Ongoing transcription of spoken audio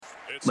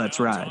It's Let's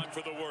now ride. time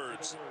for the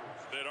words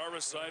that are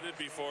recited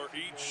before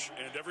each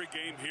and every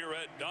game here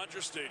at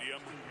Dodger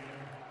Stadium.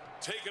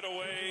 Take it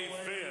away,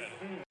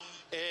 Finn.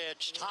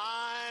 It's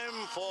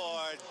time for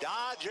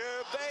Dodger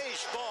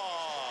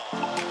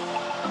baseball.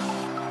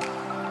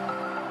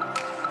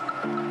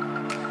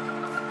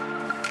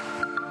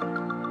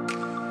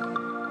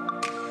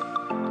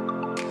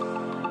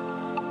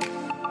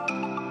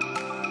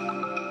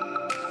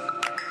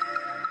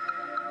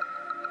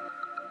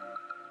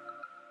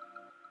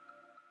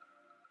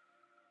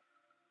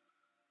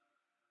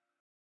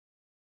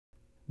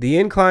 The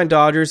Incline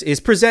Dodgers is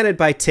presented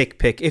by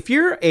TickPick. If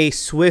you're a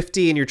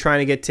Swiftie and you're trying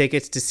to get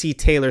tickets to see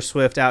Taylor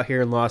Swift out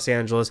here in Los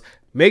Angeles,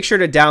 make sure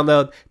to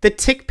download the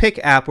TickPick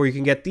app where you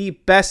can get the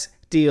best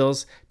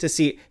deals to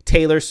see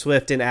Taylor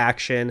Swift in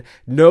action.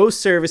 No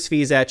service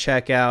fees at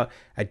checkout.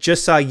 I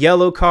just saw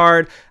Yellow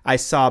Card. I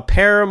saw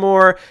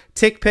Paramore.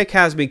 TickPick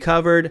has me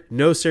covered.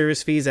 No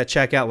service fees at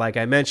checkout. Like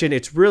I mentioned,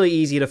 it's really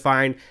easy to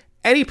find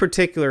any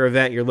particular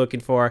event you're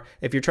looking for.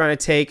 If you're trying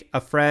to take a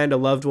friend, a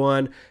loved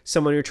one,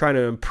 someone you're trying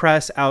to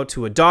impress out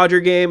to a Dodger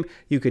game,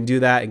 you can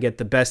do that and get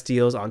the best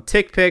deals on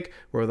TickPick,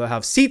 where they'll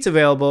have seats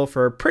available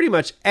for pretty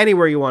much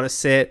anywhere you want to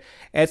sit.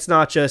 It's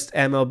not just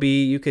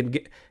MLB. You can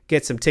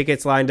get some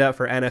tickets lined up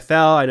for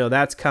NFL. I know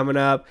that's coming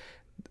up.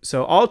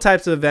 So all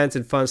types of events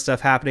and fun stuff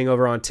happening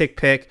over on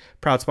TickPick,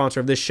 proud sponsor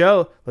of this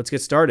show. Let's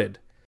get started.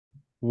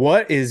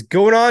 What is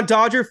going on,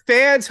 Dodger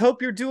fans?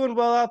 Hope you're doing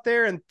well out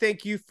there, and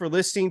thank you for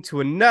listening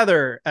to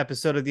another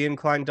episode of the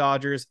Incline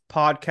Dodgers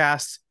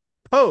podcast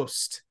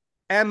post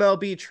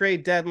MLB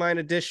trade deadline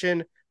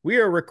edition. We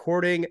are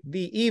recording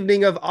the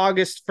evening of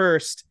August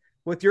 1st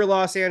with your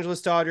Los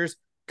Angeles Dodgers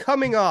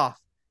coming off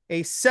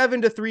a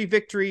 7-3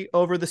 victory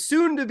over the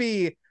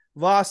soon-to-be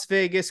Las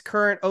Vegas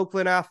current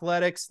Oakland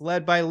Athletics,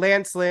 led by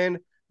Lynn.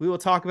 We will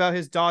talk about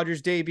his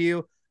Dodgers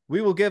debut. We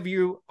will give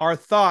you our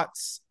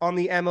thoughts on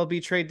the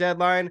MLB trade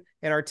deadline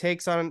and our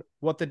takes on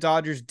what the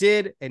Dodgers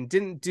did and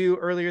didn't do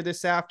earlier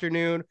this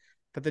afternoon.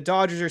 But the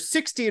Dodgers are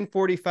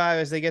 60-45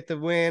 as they get the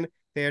win.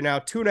 They are now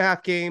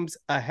 2.5 games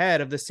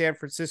ahead of the San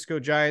Francisco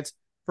Giants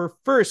for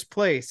first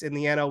place in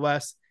the NL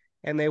West,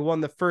 and they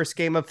won the first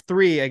game of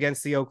 3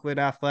 against the Oakland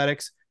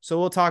Athletics. So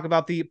we'll talk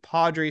about the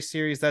Padres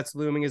series that's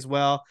looming as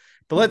well.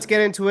 But let's get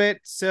into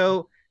it.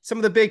 So some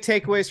of the big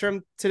takeaways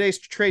from today's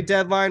trade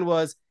deadline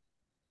was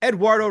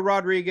Eduardo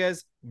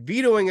Rodriguez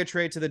vetoing a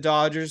trade to the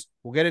Dodgers.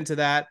 We'll get into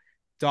that.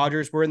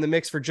 Dodgers were in the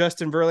mix for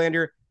Justin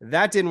Verlander.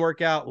 That didn't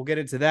work out. We'll get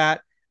into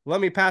that.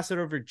 Let me pass it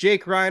over to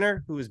Jake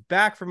Reiner, who is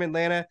back from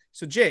Atlanta.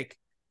 So, Jake,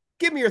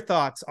 give me your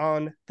thoughts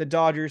on the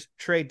Dodgers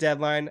trade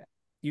deadline.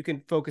 You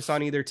can focus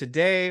on either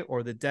today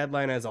or the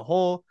deadline as a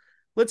whole.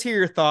 Let's hear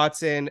your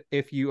thoughts and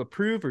if you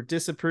approve or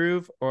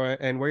disapprove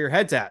and where your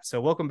head's at. So,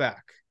 welcome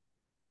back.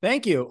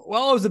 Thank you.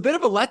 Well, it was a bit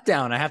of a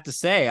letdown, I have to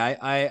say.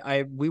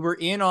 We were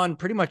in on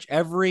pretty much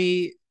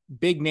every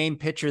big name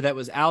pitcher that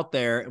was out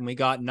there, and we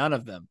got none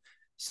of them.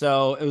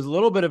 So it was a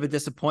little bit of a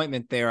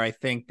disappointment there, I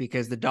think,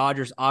 because the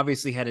Dodgers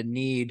obviously had a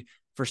need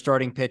for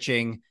starting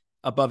pitching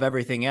above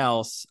everything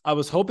else. I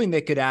was hoping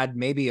they could add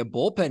maybe a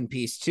bullpen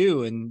piece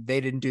too, and they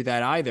didn't do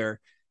that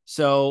either.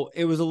 So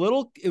it was a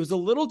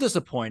little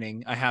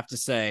disappointing, I have to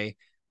say.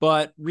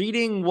 But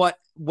reading what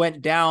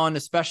went down,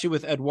 especially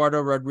with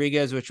Eduardo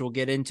Rodriguez, which we'll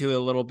get into a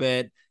little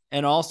bit,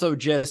 and also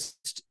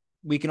just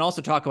we can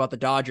also talk about the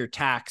Dodger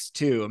tax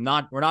too.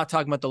 We're not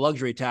talking about the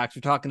luxury tax.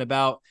 We're talking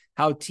about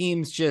how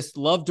teams just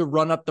love to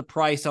run up the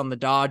price on the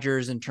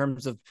Dodgers in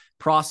terms of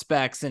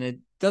prospects, and it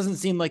doesn't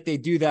seem like they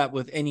do that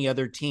with any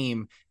other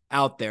team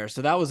out there.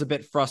 So that was a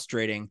bit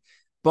frustrating.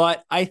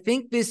 But I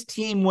think this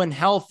team, when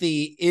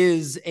healthy,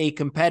 is a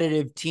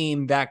competitive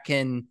team that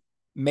can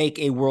make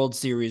a World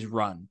Series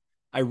run.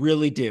 I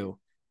really do.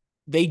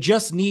 They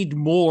just need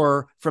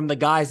more from the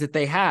guys that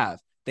they have.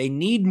 They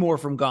need more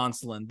from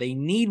Gonsolin. They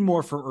need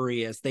more from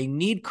Urias. They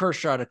need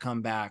Kershaw to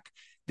come back.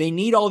 They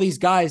need all these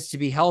guys to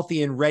be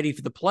healthy and ready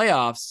for the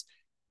playoffs.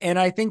 And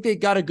I think they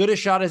got as good a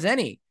shot as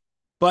any.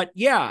 But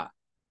yeah,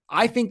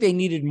 I think they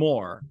needed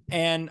more.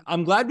 And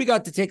I'm glad we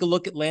got to take a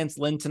look at Lynn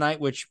tonight,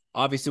 which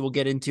obviously we'll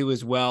get into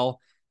as well.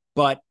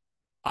 But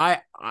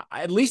I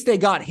at least they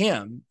got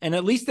him, and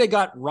at least they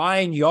got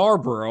Ryan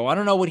Yarbrough. I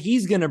don't know what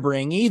he's going to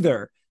bring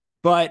either,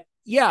 but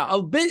yeah,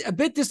 a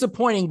bit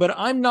disappointing, but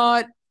I'm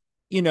not,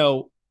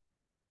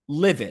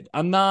 livid.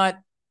 I'm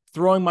not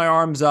throwing my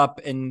arms up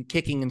and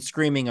kicking and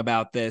screaming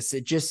about this.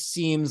 It just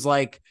seems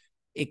like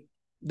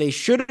they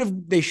should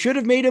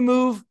have made a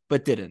move,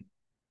 but didn't.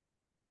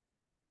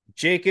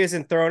 Jake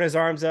isn't throwing his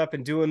arms up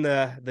and doing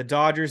the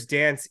Dodgers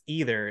dance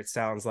either, it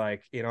sounds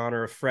like, in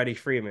honor of Freddie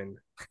Freeman.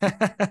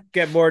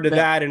 Get more to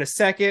that in a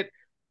second,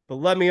 but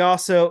let me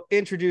also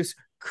introduce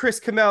Chris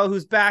Kamel,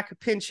 who's back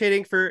pinch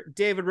hitting for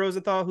David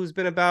Rosenthal, who's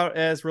been about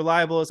as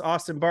reliable as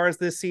Austin Barnes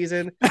this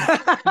season.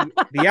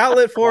 The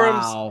Outlet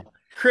Forums,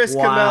 Chris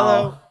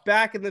Camello,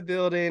 back in the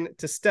building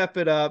to step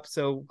it up.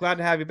 So glad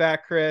to have you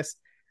back, Chris.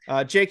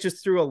 Jake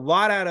just threw a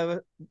lot at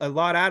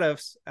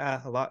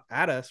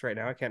us right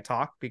now. I can't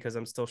talk because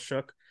I'm still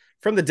shook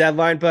from the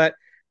deadline, but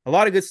A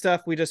lot of good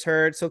stuff we just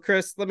heard. So,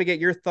 Chris, let me get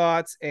your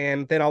thoughts,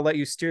 and then I'll let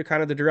you steer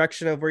kind of the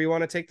direction of where you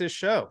want to take this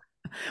show.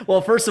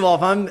 Well, first of all,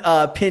 if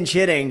I'm pinch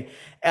hitting,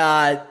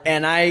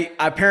 and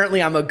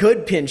I'm a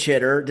good pinch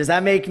hitter, does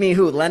that make me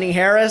who? Lenny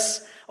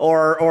Harris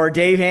or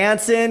Dave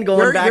Hansen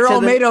going back your to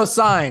Almeida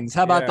signs?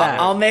 How about that?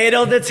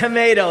 Almeida the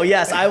tomato.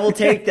 Yes, I will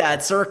take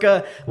that.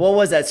 Circa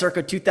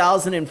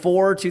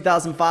 2004,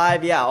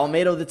 2005. Yeah,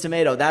 Almeida the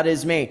tomato. That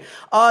is me.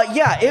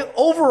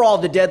 Overall,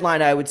 the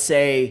deadline I would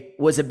say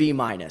was a B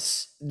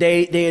minus.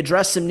 They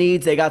addressed some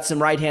needs. They got some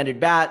right-handed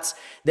bats.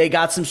 They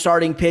got some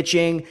starting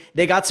pitching.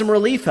 They got some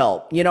relief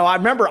help. You know, I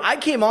remember I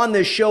came on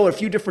this show a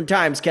few different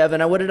times,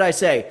 Kevin. What did I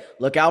say?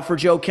 Look out for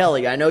Joe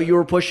Kelly. I know you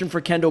were pushing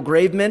for Kendall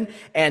Graveman,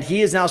 and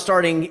he is now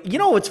starting. You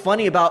know what's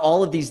funny about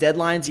all of these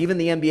deadlines, even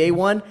the NBA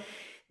one?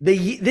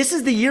 This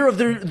is the year of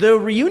the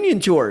reunion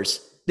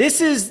tours.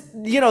 This is,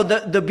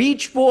 the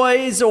Beach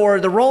Boys or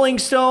the Rolling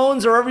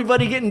Stones or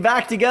everybody getting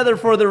back together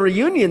for the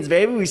reunions,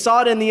 baby. We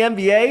saw it in the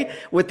NBA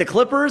with the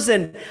Clippers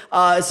and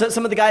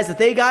some of the guys that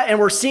they got, and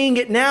we're seeing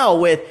it now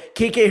with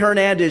Kike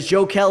Hernandez,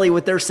 Joe Kelly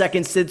with their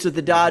second stints with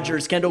the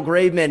Dodgers, Kendall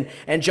Graveman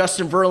and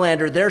Justin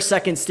Verlander, their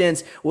second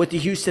stints with the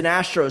Houston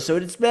Astros. So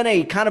it's been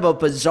a kind of a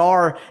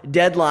bizarre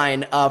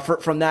deadline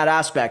from that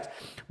aspect.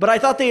 But I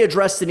thought they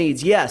addressed the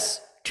needs. Yes.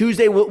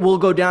 Tuesday will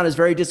go down as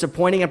very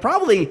disappointing. And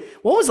probably,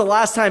 when was the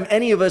last time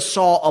any of us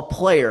saw a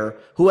player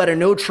who had a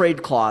no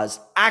trade clause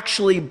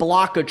actually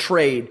block a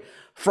trade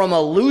from a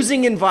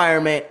losing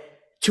environment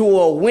to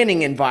a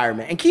winning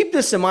environment? And keep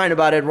this in mind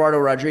about Eduardo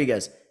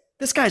Rodriguez.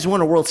 This guy's won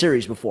a World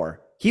Series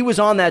before. He was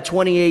on that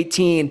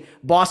 2018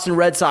 Boston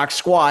Red Sox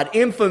squad,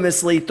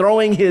 infamously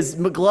throwing his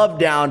glove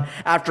down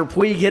after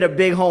Puig hit a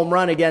big home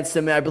run against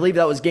him. I believe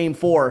that was Game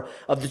 4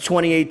 of the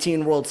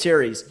 2018 World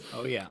Series.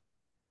 Oh, yeah.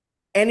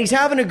 And he's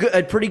having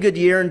a pretty good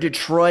year in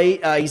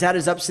Detroit. He's had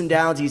his ups and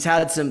downs. He's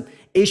had some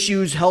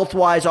issues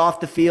health-wise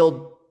off the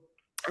field.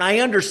 I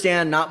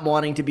understand not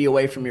wanting to be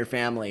away from your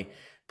family,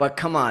 but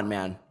come on,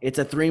 man. It's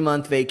a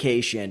 3-month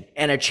vacation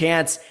and a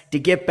chance to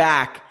get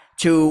back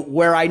to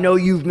where I know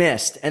you've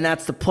missed, and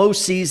that's the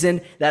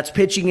postseason, that's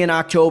pitching in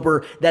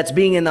October, that's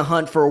being in the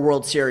hunt for a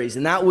World Series.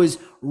 And that was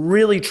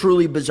really,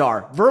 truly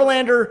bizarre.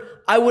 Verlander,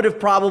 I would have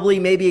probably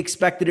maybe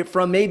expected it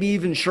from, maybe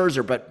even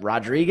Scherzer, but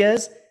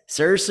Rodriguez?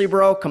 Seriously,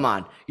 bro? Come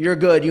on. You're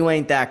good. You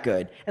ain't that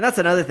good. And that's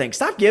another thing.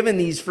 Stop giving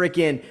these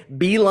freaking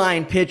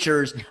beeline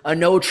pitchers a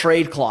no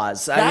trade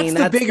clause. That's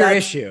the bigger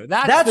issue.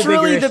 That's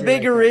really the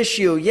bigger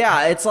issue.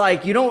 Yeah. It's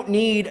like you don't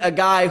need a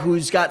guy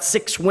who's got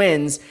 6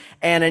 wins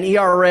and an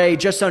ERA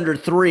just under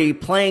 3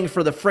 playing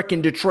for the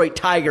freaking Detroit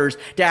Tigers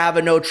to have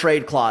a no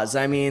trade clause.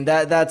 I mean,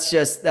 that's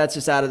just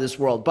out of this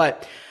world.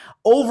 But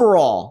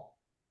overall,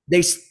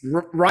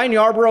 Ryan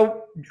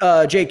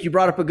Yarbrough, Jake, you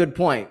brought up a good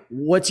point.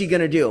 What's he going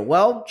to do?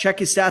 Well, check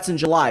his stats in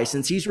July.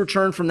 Since he's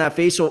returned from that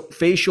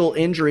facial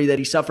injury that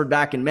he suffered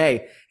back in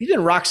May, he's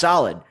been rock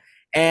solid.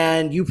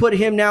 And you put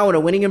him now in a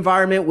winning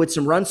environment with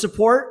some run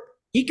support,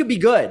 he could be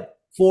good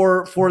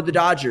for the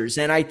Dodgers.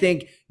 And I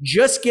think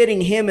just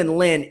getting him and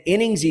Lynn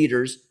innings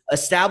eaters,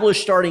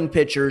 established starting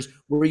pitchers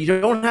where you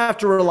don't have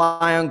to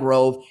rely on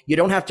Grove, you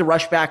don't have to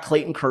rush back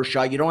Clayton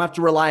Kershaw, you don't have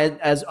to rely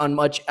as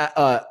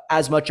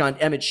much on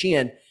Emmett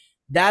Sheehan.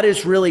 That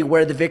is really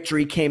where the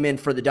victory came in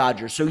for the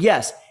Dodgers. So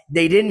yes,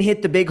 they didn't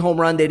hit the big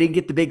home run. They didn't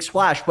get the big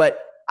splash,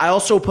 but I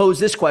also pose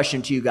this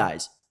question to you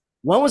guys.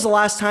 When was the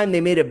last time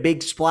they made a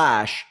big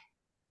splash?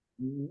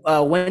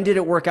 When did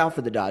it work out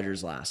for the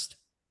Dodgers last?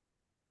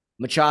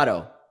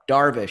 Machado,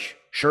 Darvish,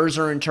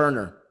 Scherzer, and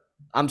Turner.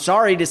 I'm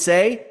sorry to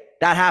say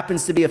that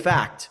happens to be a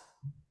fact.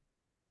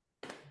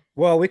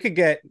 Well, we could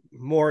get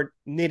more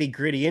nitty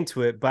gritty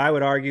into it, but I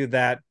would argue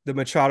that the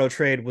Machado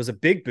trade was a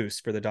big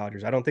boost for the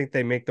Dodgers. I don't think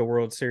they make the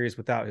World Series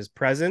without his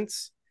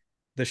presence.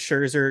 The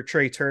Scherzer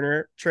Trey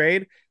Turner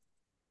trade,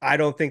 I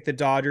don't think the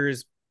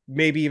Dodgers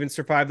maybe even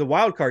survive the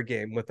wild card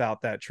game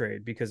without that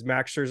trade, because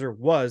Max Scherzer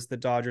was the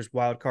Dodgers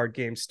wild card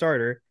game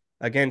starter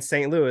against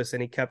St. Louis,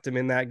 and he kept him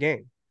in that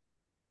game.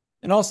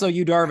 And also,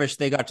 Yu Darvish,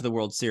 they got to the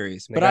World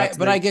Series. But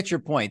I get your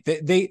point.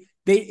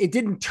 It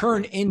didn't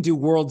turn into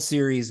World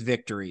Series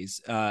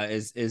victories.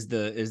 Is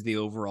the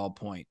overall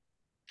point.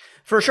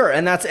 For sure,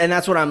 and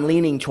that's what I'm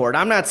leaning toward.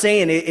 I'm not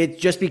saying it's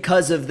just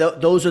because of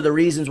those are the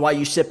reasons why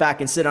you sit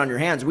back and sit on your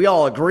hands. We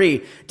all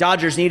agree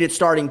Dodgers needed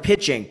starting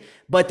pitching,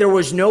 but there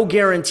was no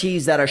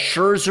guarantees that a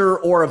Scherzer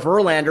or a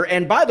Verlander,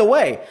 and by the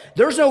way,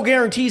 there's no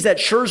guarantees that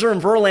Scherzer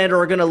and Verlander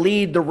are going to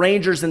lead the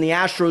Rangers and the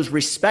Astros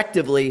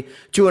respectively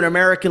to an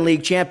American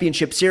League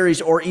Championship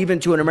Series or even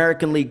to an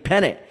American League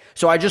pennant.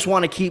 So I just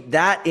want to keep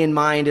that in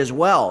mind as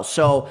well.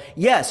 So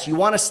yes, you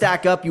want to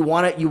stack up. You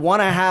want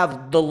to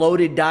have the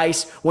loaded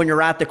dice when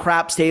you're at the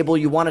craps table.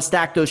 You want to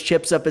stack those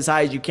chips up as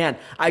high as you can.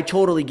 I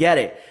totally get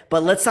it.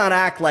 But let's not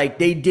act like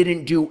they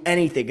didn't do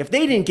anything. If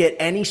they didn't get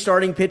any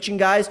starting pitching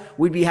guys,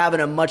 we'd be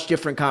having a much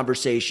different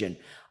conversation.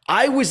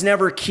 I was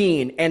never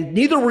keen, and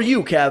neither were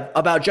you, Kev,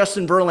 about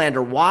Justin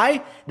Verlander.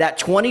 Why? That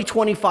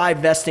 2025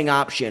 vesting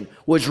option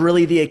was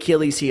really the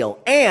Achilles heel.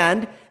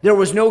 And there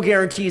was no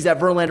guarantees that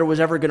Verlander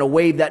was ever going to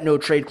waive that no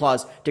trade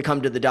clause to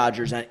come to the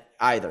Dodgers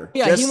either.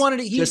 Yeah, just, he wanted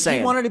to,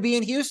 he wanted to be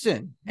in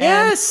Houston.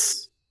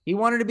 Yes. He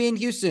wanted to be in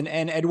Houston,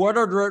 and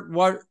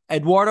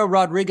Eduardo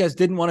Rodriguez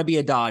didn't want to be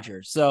a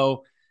Dodger.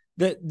 So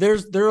there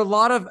are a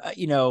lot of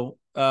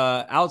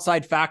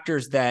outside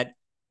factors that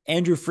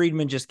Andrew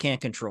Friedman just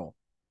can't control.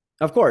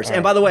 Of course.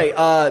 And by the way,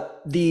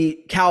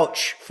 the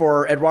couch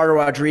for Eduardo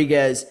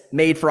Rodriguez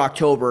made for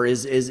October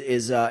is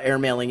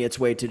airmailing its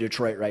way to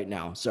Detroit right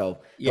now. So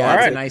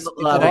yeah, it's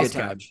a nice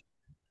couch.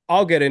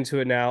 I'll get into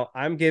it now.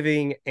 I'm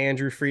giving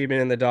Andrew Friedman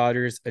and the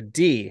Dodgers a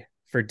D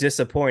for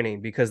disappointing,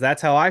 because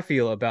that's how I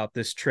feel about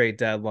this trade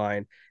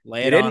deadline.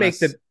 They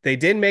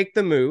didn't make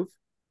the move.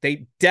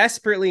 They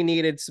desperately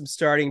needed some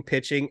starting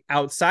pitching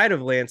outside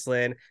of Lance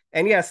Lynn.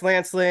 And yes,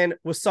 Lance Lynn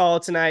was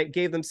solid tonight,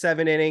 gave them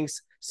 7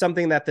 innings,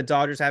 something that the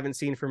Dodgers haven't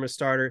seen from a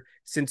starter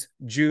since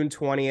June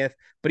 20th.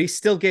 But he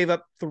still gave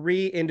up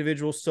 3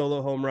 individual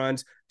solo home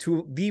runs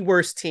to the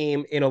worst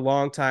team in a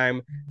long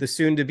time, the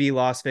soon-to-be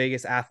Las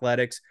Vegas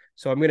Athletics.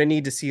 So I'm going to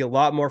need to see a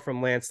lot more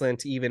from Lance Lynn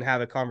to even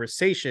have a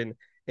conversation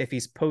if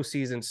he's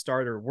postseason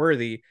starter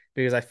worthy,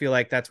 because I feel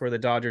like that's where the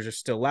Dodgers are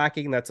still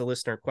lacking. That's a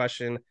listener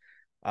question.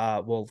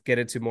 We'll get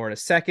into more in a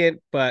second,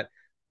 but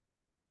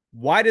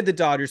why did the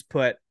Dodgers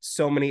put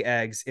so many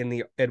eggs in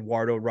the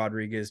Eduardo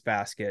Rodriguez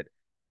basket?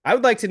 I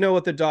would like to know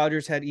what the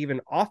Dodgers had even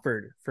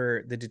offered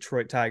for the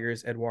Detroit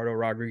Tigers, Eduardo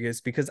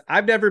Rodriguez, because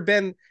I've never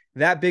been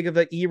that big of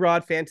an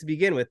Erod fan to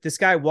begin with. This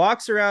guy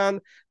walks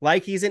around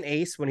like he's an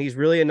ace when he's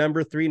really a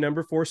number 3,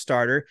 number 4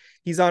 starter.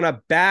 He's on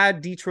a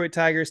bad Detroit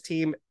Tigers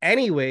team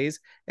anyways.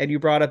 And you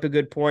brought up a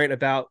good point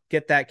about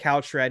get that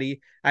couch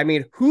ready. I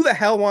mean, who the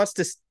hell wants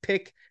to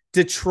pick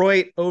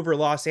Detroit over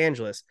Los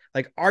Angeles?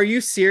 Like, are you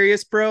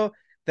serious, bro?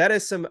 That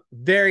is some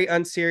very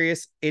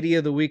unserious idiot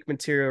of the week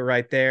material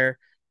right there.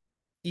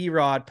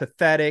 Erod,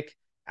 pathetic.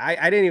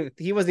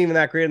 He wasn't even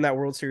that great in that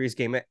World Series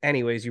game.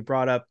 Anyways, you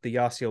brought up the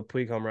Yasiel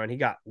Puig home run. He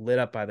got lit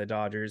up by the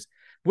Dodgers.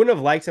 Wouldn't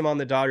have liked him on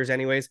the Dodgers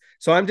anyways.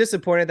 So I'm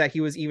disappointed that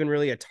he was even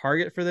really a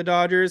target for the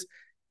Dodgers.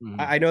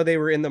 I know they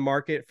were in the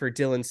market for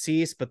Dylan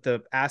Cease, but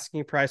the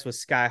asking price was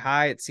sky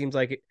high. It seems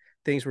like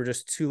things were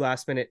just too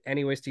last minute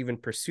anyways to even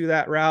pursue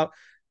that route.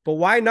 But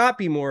why not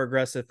be more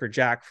aggressive for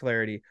Jack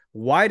Flaherty?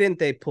 Why didn't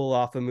they pull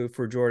off a move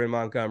for Jordan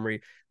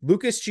Montgomery?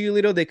 Lucas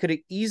Giolito, they could have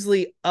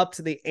easily upped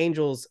to the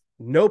Angels,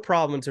 no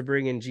problem to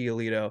bring in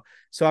Giolito.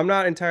 So I'm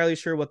not entirely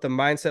sure what the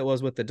mindset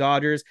was with the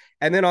Dodgers.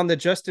 And then on the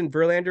Justin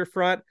Verlander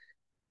front,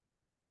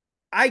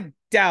 I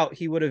doubt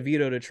he would have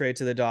vetoed a trade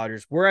to the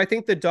Dodgers. Where I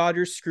think the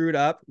Dodgers screwed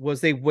up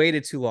was they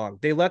waited too long.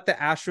 They let the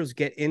Astros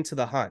get into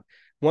the hunt.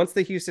 Once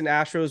the Houston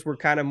Astros were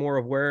kind of more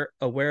aware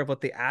of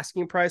what the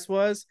asking price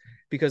was,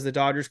 because the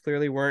Dodgers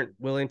clearly weren't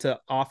willing to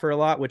offer a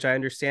lot, which I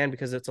understand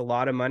because it's a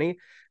lot of money.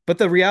 But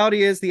the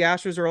reality is the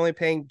Astros are only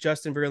paying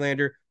Justin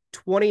Verlander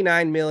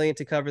 $29 million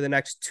to cover the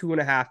next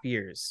 2.5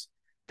 years.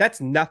 That's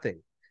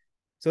nothing.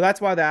 So that's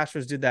why the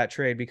Astros did that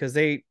trade, because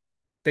they,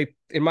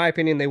 in my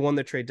opinion, they won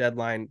the trade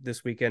deadline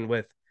this week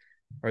with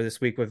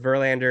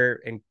Verlander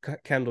and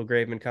Kendall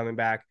Graveman coming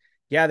back.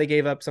 Yeah, they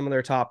gave up some of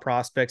their top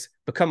prospects,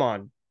 but come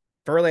on.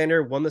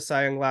 Verlander won the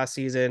Cy Young last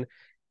season.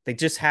 They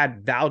just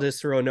had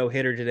Valdez throw a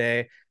no-hitter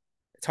today.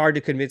 It's hard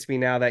to convince me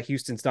now that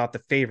Houston's not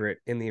the favorite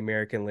in the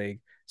American League.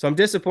 So I'm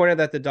disappointed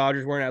that the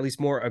Dodgers weren't at least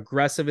more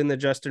aggressive in the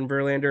Justin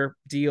Verlander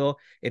deal.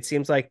 It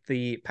seems like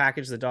the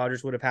package the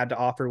Dodgers would have had to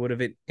offer would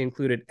have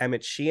included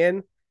Emmett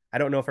Sheehan. I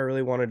don't know if I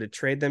really wanted to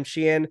trade them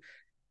Sheehan,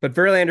 but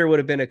Verlander would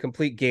have been a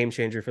complete game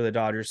changer for the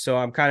Dodgers. So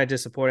I'm kind of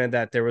disappointed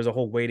that there was a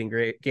whole waiting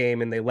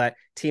game and they let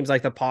teams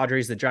like the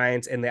Padres, the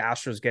Giants, and the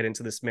Astros get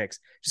into this mix.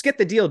 Just get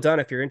the deal done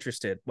if you're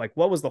interested. Like,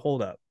 what was the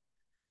holdup?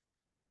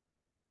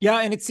 Yeah,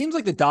 and it seems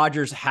like the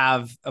Dodgers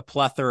have a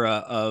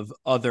plethora of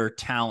other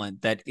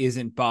talent that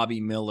isn't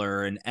Bobby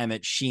Miller and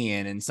Emmett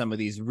Sheehan and some of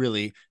these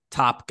really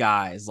top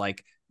guys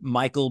like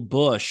Michael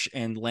Busch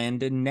and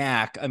Landon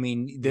Knack. I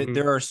mean,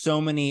 there are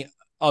so many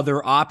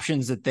other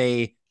options that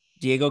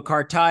Diego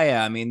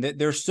Cartaya. I mean,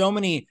 there's so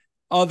many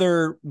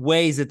other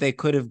ways that they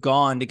could have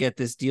gone to get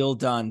this deal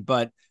done,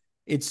 but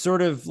it's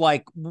sort of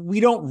like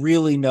we don't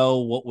really know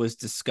what was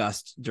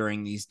discussed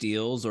during these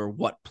deals or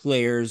what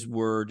players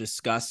were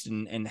discussed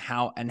and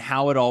how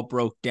it all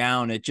broke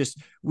down.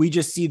 We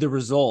just see the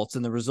results,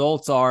 and the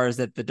results is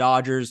that the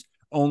Dodgers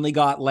only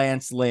got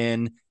Lance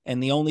Lynn,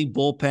 and the only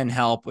bullpen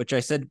help, which I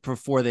said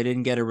before they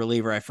didn't get a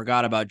reliever. I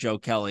forgot about Joe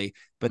Kelly,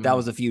 but that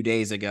was a few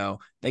days ago.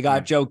 They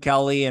got Joe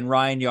Kelly and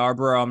Ryan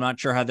Yarbrough. I'm not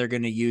sure how they're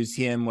going to use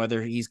him,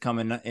 whether he's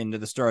coming into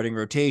the starting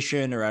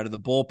rotation or out of the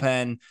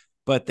bullpen,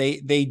 but they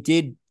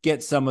did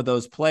get some of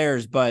those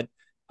players. But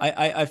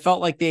I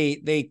felt like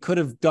they could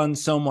have done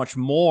so much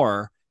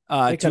more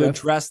to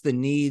address the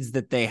needs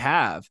that they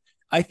have.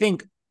 I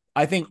think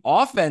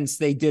offense,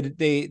 they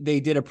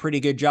did a pretty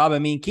good job. I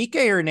mean,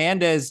 Kike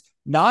Hernandez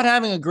not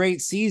having a great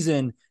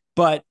season,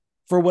 but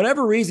for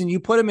whatever reason,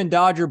 you put him in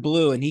Dodger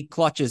blue and he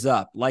clutches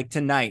up like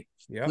tonight.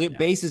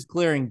 Bases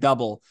clearing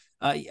double.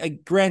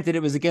 Granted,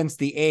 it was against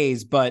the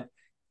A's, but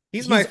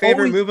he's my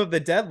favorite move of the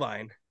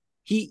deadline.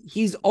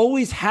 He's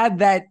always had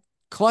that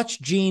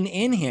clutch gene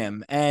in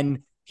him,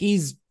 and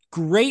he's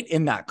great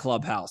in that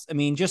clubhouse. I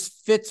mean,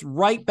 just fits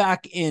right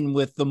back in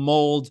with the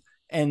mold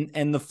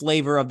and the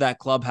flavor of that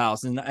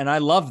clubhouse. And I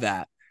love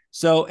that.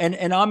 So,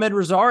 and Ahmed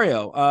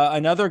Rosario,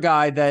 another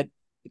guy that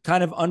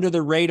kind of under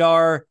the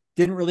radar,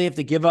 didn't really have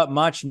to give up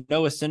much.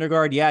 Noah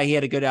Syndergaard, yeah, he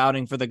had a good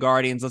outing for the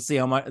Guardians. Let's see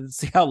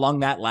how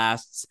long that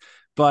lasts.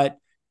 But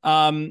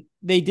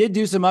they did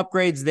do some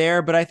upgrades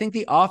there, but I think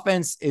the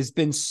offense has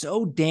been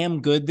so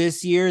damn good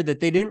this year that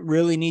they didn't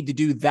really need to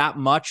do that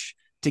much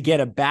to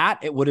get a bat.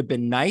 It would have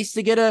been nice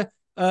to get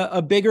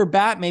a bigger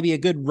bat, maybe a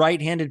good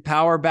right-handed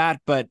power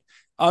bat. But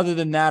other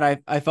than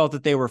that, I felt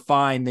that they were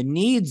fine. The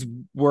needs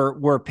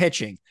were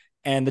pitching,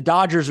 and the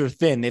Dodgers are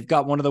thin. They've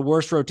got one of the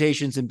worst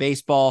rotations in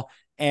baseball,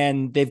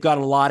 and they've got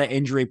a lot of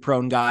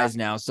injury-prone guys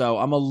now. So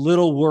I'm a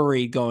little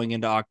worried going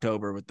into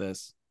October with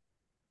this.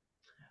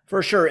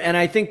 For sure. And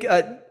I think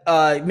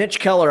Mitch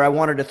Keller, I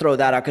wanted to throw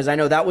that out because I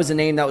know that was a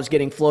name that was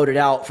getting floated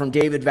out from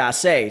David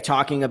Vassay,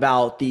 talking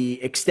about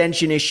the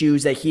extension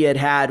issues that he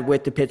had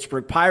with the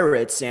Pittsburgh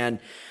Pirates. And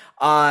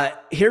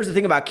here's the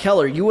thing about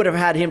Keller. You would have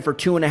had him for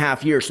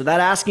 2.5 years. So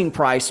that asking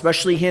price,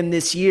 especially him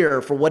this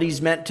year for what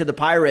he's meant to the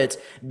Pirates,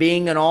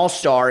 being an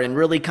all-star and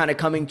really kind of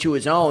coming to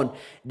his own,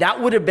 that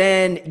would have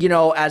been,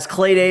 as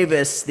Clay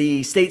Davis,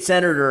 the state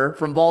senator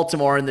from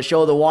Baltimore in the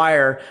show The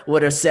Wire,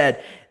 would have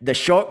said, the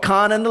short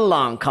con and the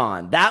long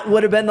con. That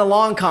would have been the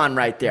long con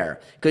right there.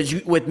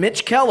 Because with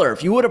Mitch Keller,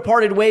 if you would have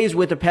parted ways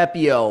with a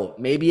Pepio,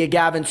 maybe a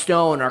Gavin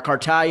Stone or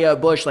Cartaya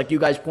Bush, like you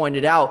guys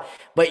pointed out,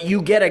 but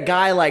you get a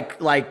guy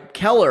like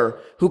Keller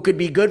who could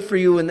be good for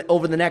you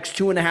over the next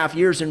 2.5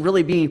 years and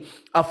really be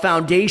a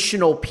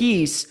foundational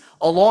piece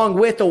along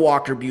with a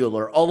Walker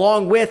Buehler,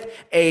 along with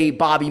a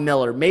Bobby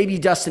Miller. Maybe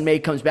Dustin May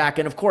comes back.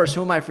 And of course,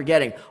 who am I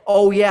forgetting?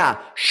 Oh yeah,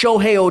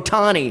 Shohei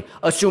Ohtani,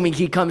 assuming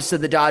he comes to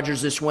the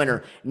Dodgers this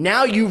winter.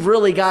 Now you've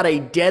really got a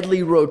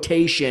deadly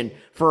rotation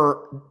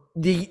for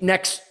the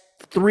next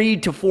 3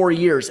 to 4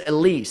 years at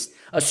least,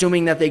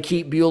 assuming that they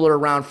keep Buehler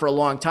around for a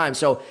long time.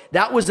 So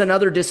that was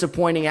another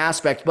disappointing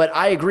aspect. But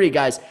I agree,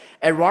 guys.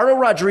 Eduardo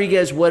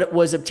Rodriguez, what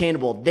was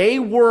obtainable? They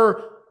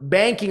were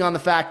banking on the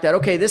fact that,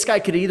 okay, this guy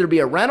could either be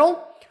a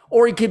rental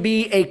or he could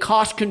be a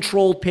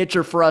cost-controlled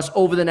pitcher for us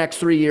over the next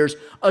 3 years,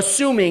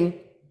 assuming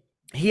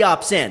he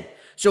opts in.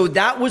 So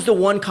that was the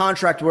one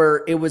contract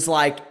where it was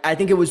like, I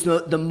think it was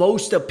the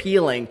most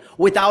appealing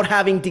without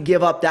having to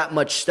give up that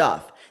much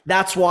stuff.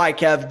 That's why,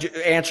 Kev,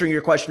 answering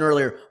your question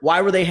earlier, why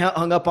were they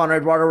hung up on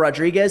Eduardo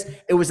Rodriguez?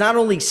 It was not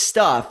only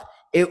stuff,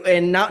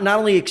 and not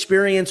only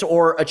experience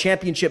or a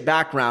championship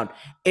background,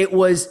 it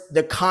was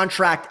the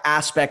contract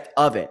aspect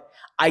of it.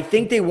 I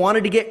think they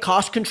wanted to get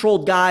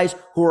cost-controlled guys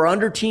who are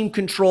under team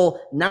control,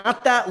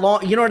 not that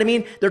long. You know what I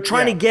mean? They're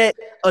trying to get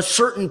a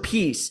certain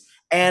piece,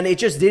 and it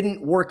just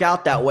didn't work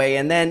out that way.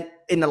 And then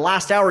in the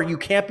last hour, you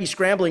can't be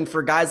scrambling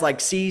for guys like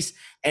Cease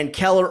and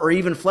Keller or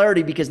even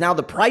Flaherty because now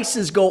the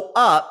prices go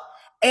up,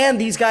 and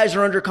these guys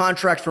are under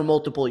contract for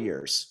multiple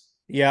years.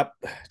 Yep.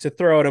 To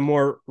throw out a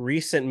more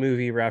recent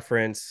movie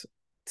reference,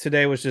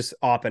 today was just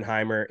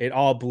Oppenheimer. It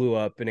all blew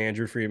up in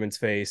Andrew Friedman's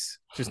face.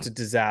 Just a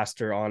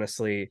disaster,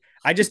 honestly.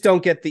 I just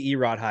don't get the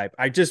Erod hype.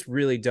 I just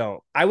really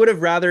don't. I would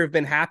have rather have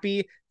been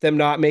happy them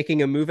not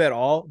making a move at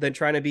all than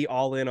trying to be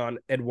all in on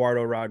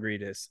Eduardo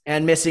Rodriguez.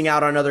 And missing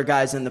out on other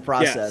guys in the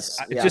process.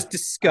 Yes, it just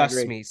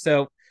disgusts me.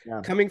 So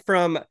coming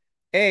from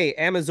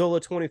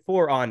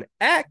Amazola24 on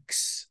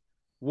X,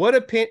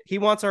 he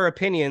wants our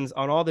opinions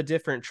on all the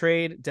different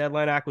trade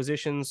deadline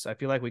acquisitions. I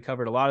feel like we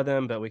covered a lot of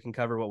them, but we can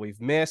cover what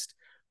we've missed.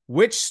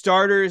 Which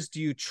starters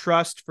do you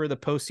trust for the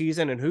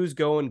postseason and who's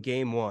going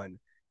game one?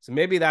 So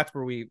maybe that's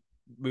where we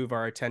move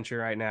our attention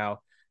right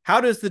now.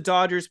 How does the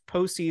Dodgers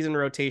postseason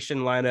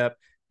rotation line up,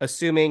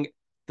 assuming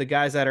the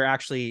guys that are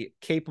actually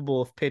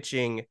capable of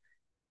pitching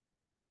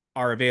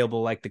are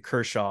available, like the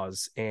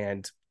Kershaws?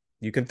 And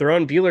you can throw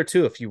in Buehler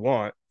too if you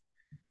want.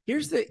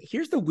 Here's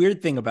the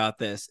weird thing about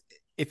this.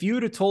 If you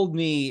would have told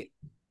me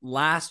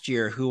last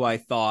year who I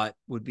thought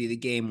would be the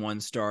game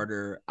one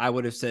starter, I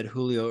would have said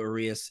Julio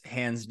Urias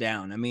hands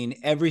down. I mean,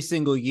 every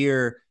single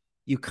year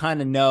you kind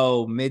of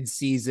know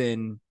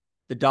mid-season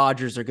the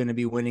Dodgers are going to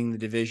be winning the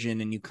division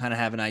and you kind of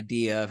have an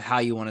idea of how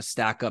you want to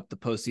stack up the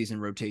postseason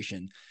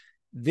rotation.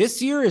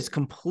 This year is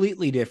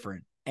completely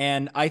different.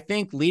 And I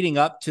think leading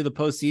up to the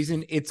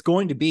postseason, it's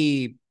going to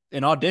be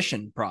an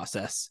audition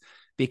process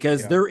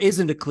because there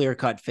isn't a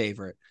clear-cut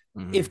favorite.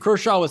 Mm-hmm. If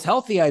Kershaw was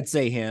healthy, I'd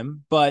say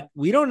him, but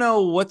we don't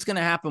know what's going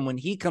to happen when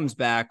he comes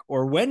back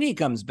or when he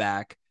comes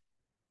back.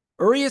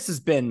 Urias has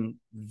been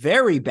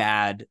very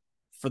bad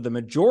for the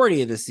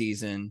majority of the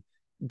season.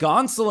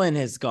 Gonsolin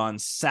has gone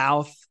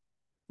south.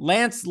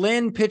 Lance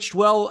Lynn pitched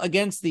well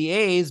against the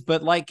A's,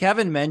 but like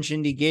Kevin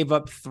mentioned, he gave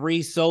up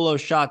 3 solo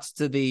shots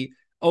to the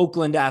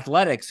Oakland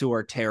Athletics, who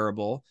are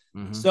terrible.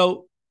 Mm-hmm.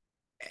 So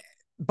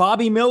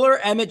Bobby Miller,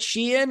 Emmett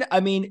Sheehan, I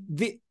mean,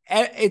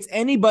 it's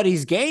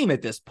anybody's game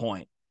at this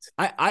point.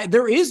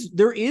 There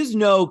is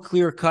no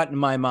clear cut in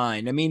my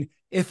mind. I mean,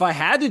 if I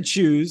had to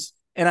choose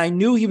and I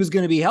knew he was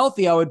going to be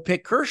healthy, I would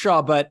pick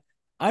Kershaw, but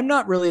I'm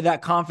not really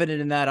that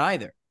confident in that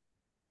either.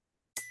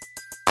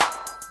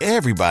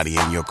 Everybody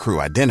in your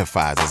crew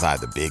identifies as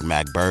either Big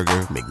Mac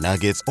Burger,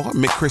 McNuggets, or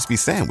McCrispy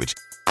Sandwich.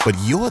 But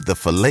you're the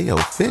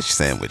Filet-O-Fish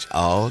Sandwich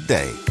all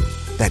day.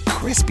 That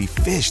crispy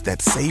fish,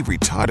 that savory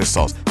tartar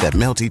sauce, that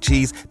melty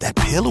cheese, that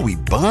pillowy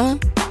bun.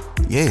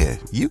 Yeah,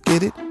 you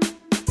get it.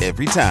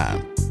 Every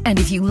time. And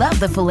if you love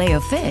the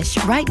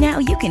Filet-O-Fish, right now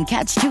you can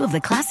catch 2 of the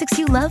classics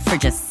you love for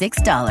just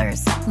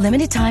 $6.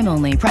 Limited time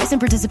only. Price and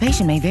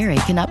participation may vary.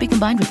 Cannot be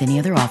combined with any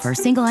other offer.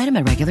 Single item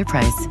at regular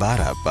price.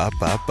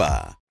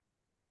 Ba-da-ba-ba-ba.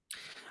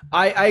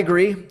 I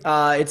agree.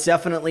 It's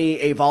definitely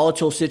a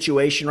volatile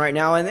situation right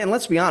now. And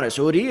let's be honest,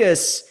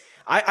 Urias,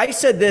 I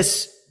said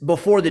this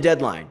before the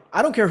deadline.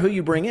 I don't care who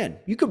you bring in.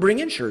 You could bring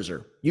in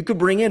Scherzer. You could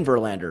bring in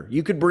Verlander.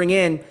 You could bring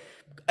in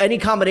any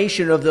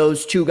combination of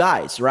those two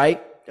guys,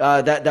 right?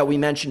 That we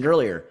mentioned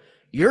earlier.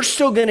 You're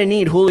still going to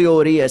need Julio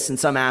Urias in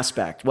some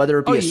aspect, whether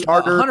it be a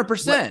starter.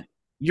 100%.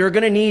 You're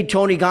going to need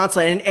Tony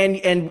Gonsolin.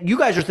 And you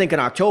guys are thinking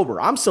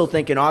October. I'm still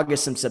thinking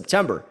August and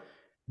September.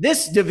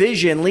 This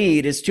division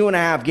lead is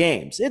 2.5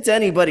 games. It's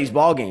anybody's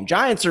ball game.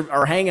 Giants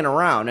are hanging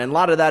around, and a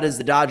lot of that is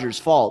the Dodgers'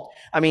 fault.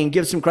 I mean,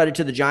 give some credit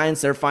to the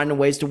Giants. They're finding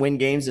ways to win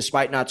games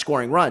despite not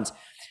scoring runs.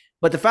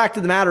 But the fact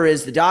of the matter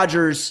is the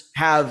Dodgers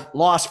have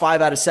lost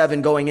 5 out of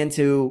 7 going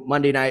into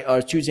Monday night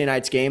or Tuesday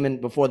night's game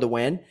and before the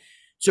win.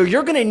 So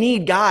you're going to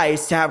need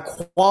guys to have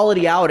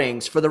quality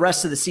outings for the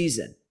rest of the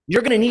season.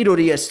 You're going to need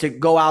Urias to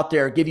go out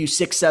there, give you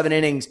 6-7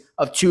 innings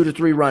of 2 to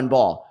 3 run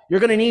ball. You're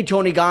going to need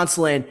Tony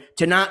Gonsolin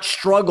to not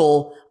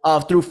struggle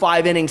through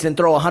 5 innings and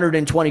throw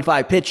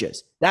 125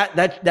 pitches.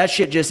 That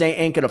shit just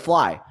ain't going to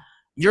fly.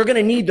 You're going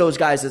to need those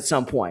guys at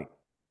some point.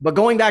 But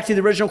going back to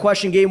the original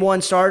question, game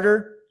 1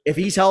 starter, if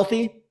he's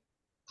healthy,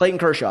 Clayton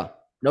Kershaw,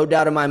 no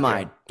doubt in my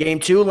mind. Game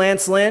 2,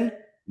 Lance Lynn,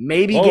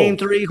 maybe game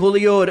 3,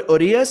 Julio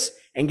Urias,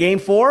 and game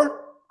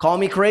 4, call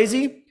me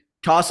crazy,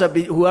 toss up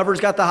whoever's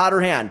got the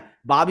hotter hand,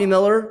 Bobby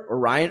Miller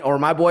or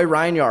my boy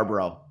Ryan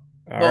Yarbrough.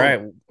 All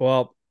right.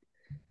 Well,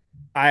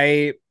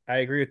 I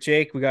agree with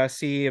Jake. We got to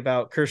see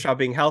about Kershaw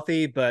being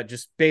healthy, but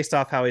just based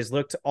off how he's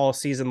looked all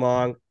season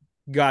long,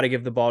 got to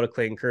give the ball to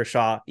Clayton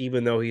Kershaw,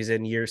 even though he's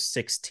in year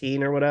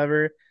 16 or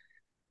whatever.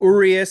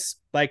 Urias,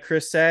 like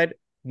Chris said,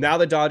 now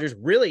the Dodgers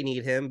really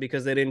need him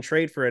because they didn't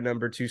trade for a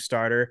number 2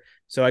 starter.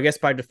 So I guess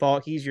by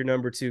default, he's your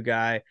number 2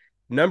 guy.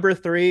 Number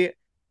 3,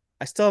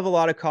 I still have a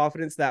lot of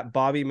confidence that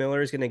Bobby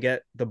Miller is going to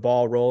get the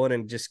ball rolling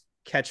and just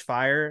catch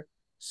fire.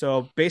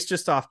 So based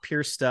just off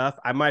pure stuff,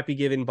 I might be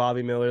giving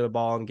Bobby Miller the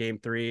ball in game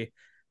 3.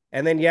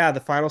 And then,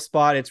 the final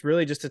spot, it's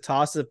really just a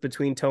toss-up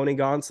between Tony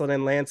Gonsolin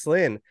and Lance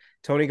Lynn.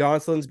 Tony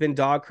Gonsolin's been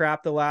dog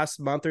crap the last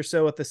month or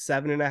so with a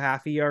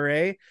 7.5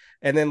 ERA.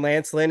 And then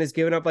Lance Lynn has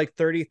given up like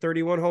 30,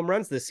 31 home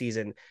runs this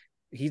season.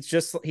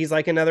 He's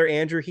like another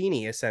Andrew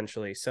Heaney,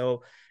 essentially.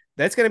 So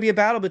that's going to be a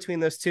battle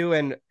between those two.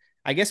 And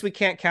I guess we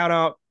can't count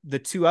out the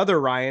 2 other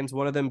Ryans,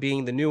 one of them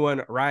being the new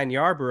one, Ryan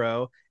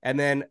Yarbrough, and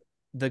then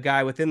the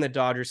guy within the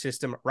Dodger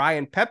system,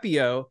 Ryan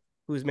Pepio,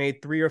 who's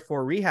made 3 or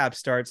 4 rehab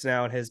starts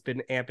now and has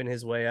been amping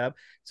his way up.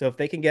 So if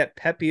they can get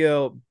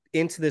Pepio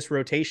into this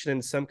rotation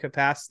in some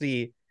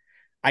capacity,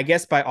 I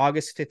guess by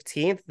August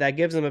 15th, that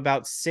gives them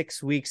about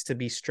 6 weeks to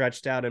be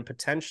stretched out and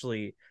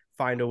potentially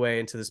find a way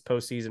into this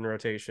postseason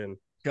rotation.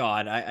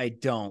 God, I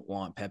don't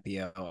want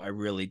Pepio. I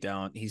really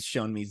don't. He's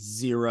shown me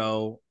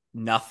 0,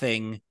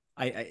 nothing.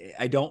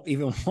 I don't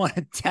even want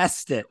to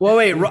test it. Well,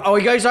 wait, are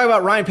you guys talking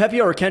about Ryan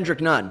Pepio or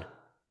Kendrick Nunn?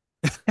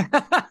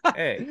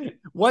 Hey,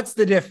 what's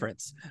the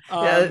difference?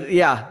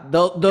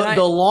 The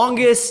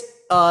longest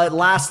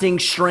lasting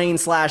strain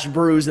 /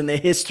 bruise in the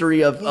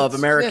history of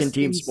American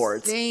team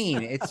sports.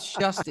 It's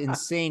just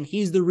insane.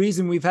 He's the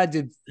reason we've had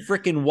to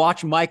freaking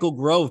watch Michael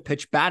Grove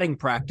pitch batting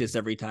practice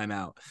every time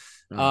out.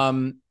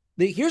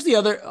 Here's the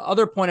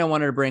other point I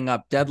wanted to bring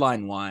up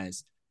deadline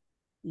wise.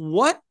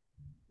 What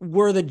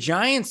were the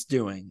Giants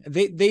doing?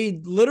 They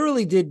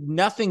literally did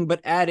nothing but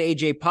add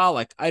AJ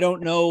Pollock. I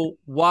don't know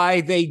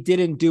why they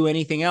didn't do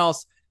anything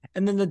else.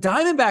 And then the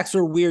Diamondbacks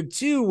are weird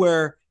too,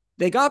 where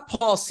they got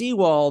Paul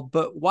Sewald,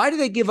 but why did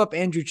they give up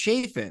Andrew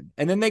Chafin?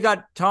 And then they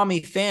got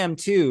Tommy Pham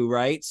too,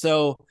 right?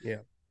 So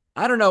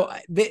I don't know.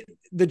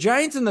 The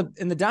Giants and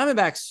the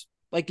Diamondbacks,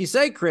 like you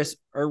say, Chris,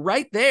 are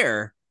right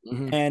there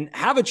and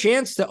have a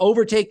chance to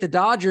overtake the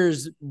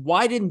Dodgers.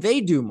 Why didn't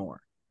they do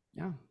more?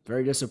 Yeah,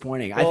 very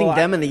disappointing. Well, I think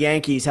them and the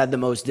Yankees had the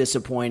most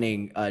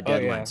disappointing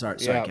deadline. Sorry,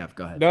 Kev,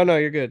 go ahead. No,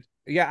 you're good.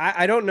 Yeah,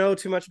 I don't know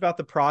too much about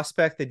the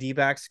prospect the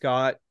D-backs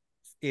got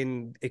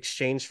in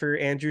exchange for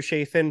Andrew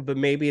Chafin, but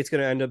maybe it's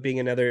going to end up being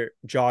another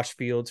Josh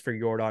Fields for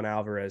Yordan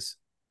Alvarez.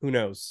 Who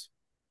knows?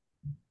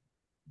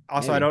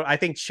 Also, maybe. I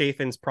think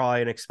Chafin's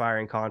probably an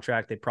expiring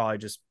contract. They probably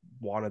just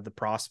wanted the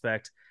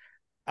prospect.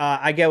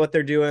 I get what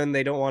they're doing.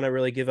 They don't want to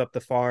really give up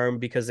the farm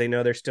because they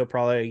know they're still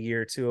probably a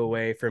year or 2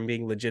 away from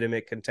being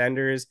legitimate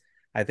contenders.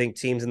 I think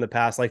teams in the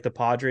past, like the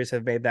Padres,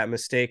 have made that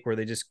mistake where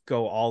they just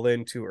go all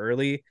in too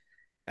early.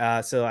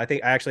 So I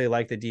actually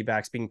like the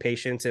D-backs being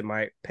patient. It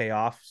might pay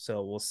off.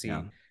 So we'll see.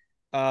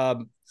 Yeah.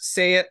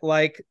 Say it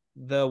like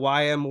the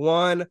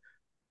YM1.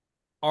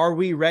 Are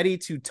we ready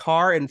to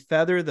tar and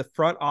feather the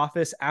front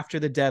office after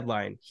the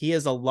deadline? He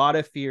has a lot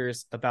of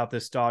fears about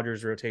this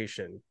Dodgers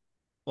rotation.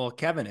 Well,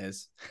 Kevin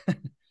is.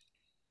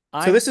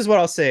 So this is what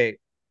I'll say.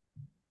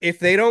 If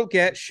they don't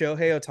get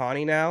Shohei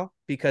Ohtani now,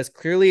 because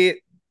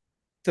clearly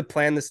the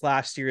plan this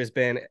last year has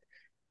been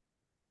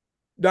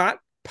not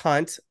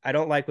punt. I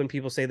don't like when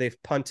people say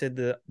they've punted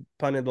the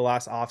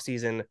last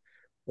offseason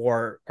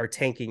or are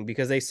tanking,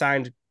 because they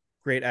signed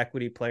great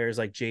equity players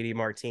like JD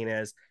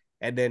Martinez,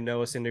 and then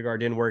Noah Syndergaard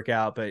didn't work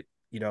out. But,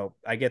 you know,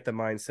 I get the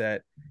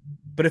mindset.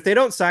 But if they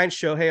don't sign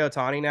Shohei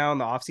Ohtani now in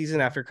the offseason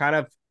after kind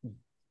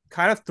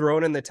of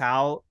throwing in the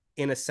towel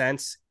in a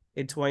sense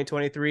in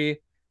 2023,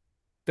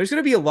 there's going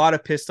to be a lot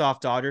of pissed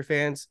off Dodger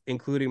fans,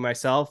 including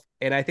myself.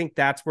 And I think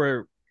that's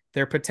where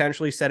they're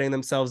potentially setting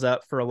themselves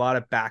up for a lot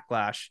of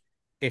backlash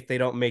if they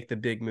don't make the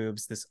big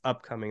moves this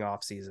upcoming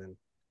offseason.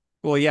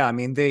 Well, yeah, I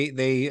mean,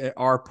 they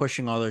are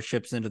pushing all their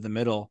chips into the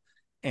middle,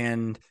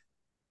 and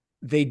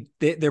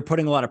they're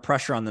putting a lot of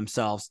pressure on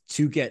themselves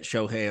to get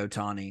Shohei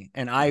Ohtani.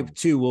 And I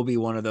too will be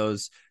one of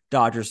those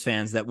Dodgers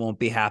fans that won't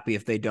be happy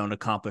if they don't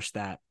accomplish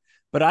that.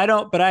 But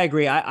I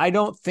agree. I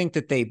don't think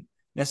that they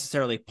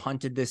necessarily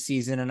punted this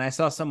season. And I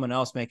saw someone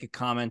else make a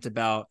comment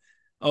about,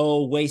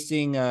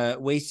 wasting a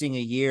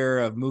year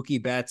of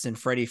Mookie Betts and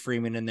Freddie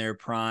Freeman in their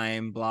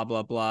prime, blah,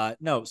 blah, blah.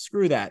 No,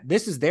 screw that.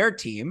 This is their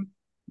team.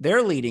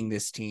 They're leading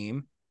this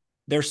team.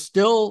 They're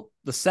still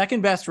the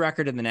second best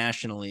record in the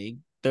National League.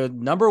 They're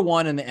number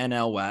one in the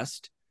NL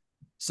West.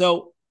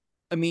 So,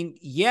 I mean,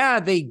 yeah,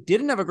 they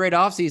didn't have a great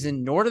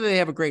offseason, nor do they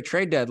have a great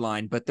trade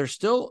deadline, but they're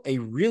still a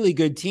really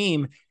good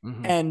team.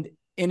 Mm-hmm. And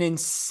an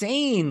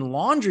insane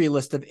laundry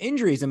list of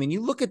injuries. I mean,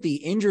 you look at the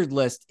injured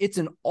list, it's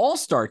an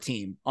all-star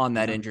team on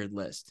that injured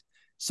list.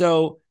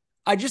 So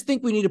I just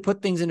think we need to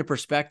put things into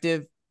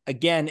perspective.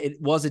 Again,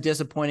 it was a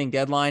disappointing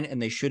deadline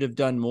and they should have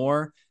done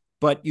more,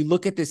 but you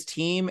look at this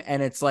team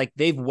and it's like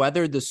they've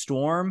weathered the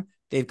storm.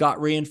 They've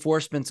got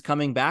reinforcements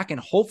coming back, and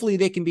hopefully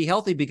they can be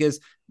healthy, because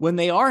when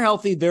they are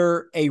healthy,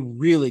 they're a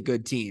really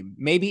good team,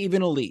 maybe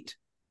even elite.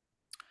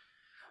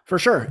 For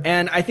sure.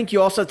 And I think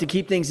you also have to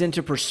keep things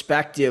into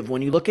perspective.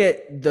 When you look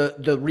at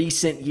the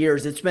recent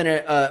years, it's been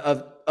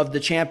of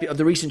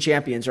the recent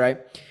champions, right?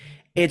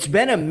 It's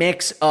been a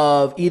mix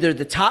of either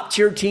the top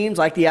tier teams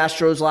like the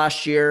Astros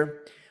last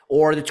year,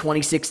 or the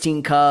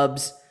 2016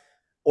 Cubs,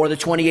 or the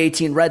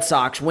 2018 Red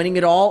Sox winning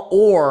it all,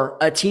 or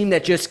a team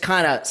that just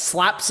kind of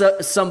slaps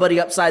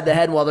somebody upside the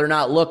head while they're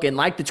not looking,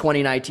 like the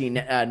 2019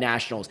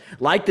 Nationals,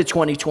 like the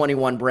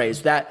 2021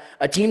 Braves. That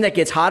a team that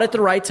gets hot at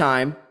the right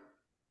time,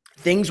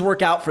 things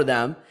work out for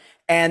them,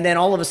 and then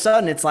all of a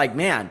sudden it's like,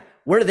 man,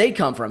 where do they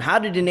come from? How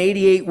did an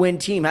 88 win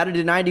team, how did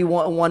a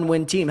 91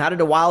 win team, how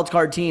did a wild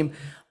card team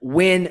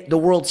win the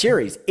World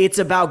Series? It's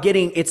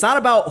not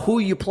about who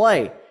you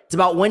play, it's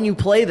about when you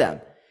play them.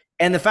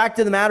 And the fact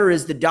of the matter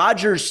is the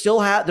Dodgers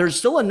there's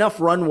still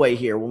enough runway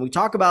here. When we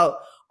talk about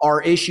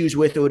our issues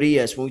with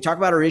Urias, when we talk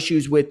about our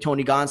issues with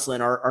Tony Gonsolin,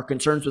 our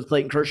concerns with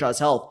Clayton Kershaw's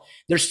health,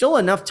 there's still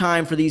enough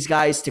time for these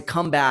guys to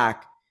come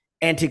back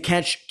and to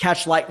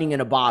catch lightning in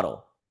a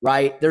bottle.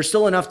 Right? There's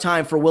still enough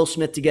time for Will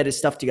Smith to get his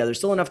stuff together. There's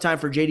still enough time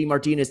for JD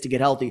Martinez to get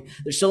healthy.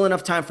 There's still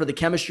enough time for the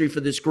chemistry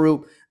for this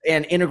group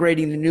and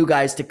integrating the new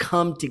guys to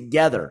come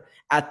together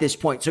at this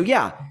point. So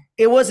yeah,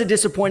 it was a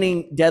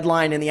disappointing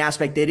deadline in the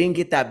aspect they didn't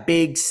get that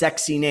big,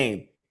 sexy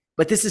name,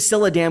 but this is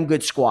still a damn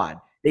good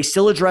squad. They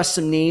still address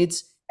some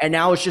needs. And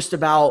now it's just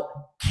about,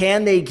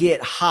 can they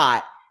get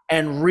hot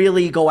and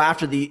really go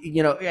after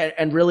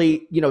and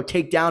really,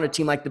 take down a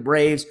team like the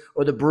Braves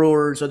or the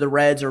Brewers or the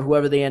Reds or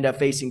whoever they end up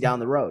facing down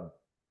the road.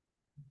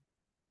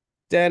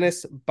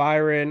 Dennis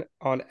Byron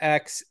on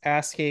X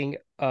asking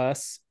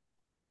us,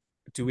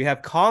 do we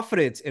have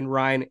confidence in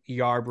Ryan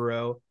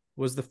Yarbrough?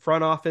 Was the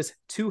front office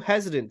too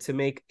hesitant to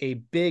make a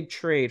big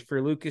trade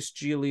for Lucas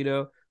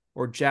Giolito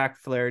or Jack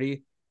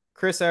Flaherty?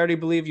 Chris, I already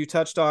believe you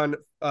touched on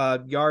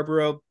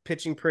Yarbrough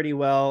pitching pretty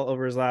well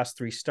over his last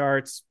 3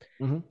 starts,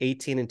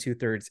 18 and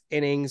 2/3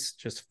 innings,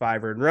 just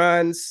 5 earned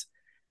runs.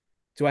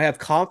 Do I have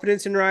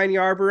confidence in Ryan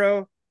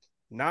Yarbrough?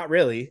 Not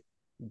really,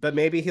 but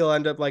maybe he'll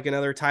end up like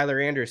another Tyler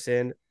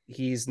Anderson.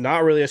 He's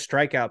not really a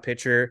strikeout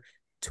pitcher.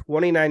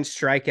 29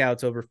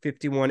 strikeouts over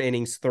 51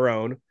 innings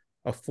thrown,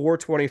 a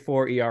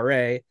 4.24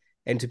 ERA.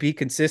 And to be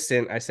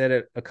consistent, I said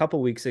it a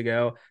couple weeks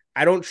ago,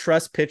 I don't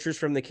trust pitchers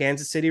from the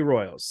Kansas City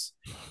Royals.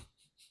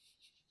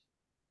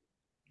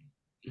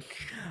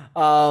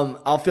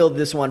 I'll field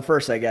this one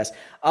first, I guess.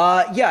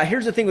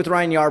 Here's the thing with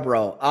Ryan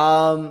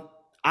Yarbrough.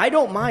 I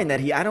don't mind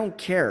that I don't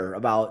care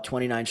about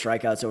 29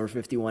 strikeouts over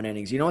 51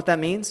 innings. You know what that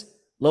means?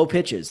 Low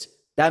pitches.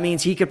 That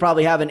means he could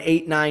probably have an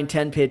 8, 9,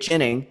 10 pitch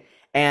inning,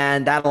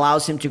 and that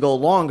allows him to go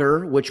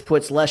longer, which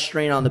puts less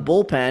strain on the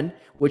bullpen,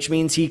 which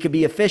means he could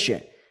be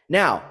efficient.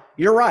 Now,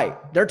 you're right.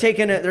 They're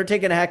taking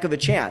a heck of a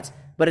chance,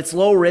 but it's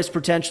low risk,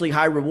 potentially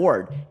high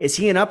reward. Is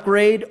he an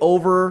upgrade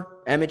over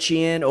Emmett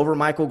Sheehan, over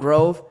Michael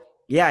Grove?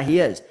 Yeah, he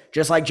is.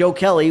 Just like Joe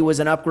Kelly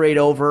was an upgrade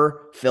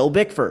over Phil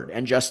Bickford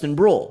and Justin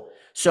Brule.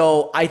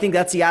 So I think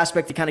that's the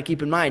aspect to kind of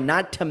keep in mind,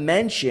 not to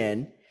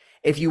mention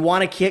If you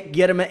want to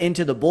get him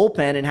into the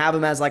bullpen and have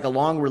him as like a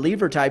long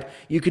reliever type,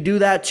 you could do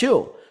that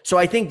too. So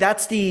I think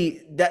that's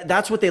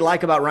what they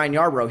like about Ryan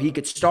Yarbrough. He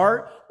could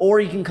start, or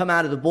he can come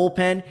out of the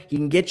bullpen. He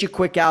can get you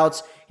quick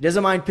outs. He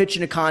doesn't mind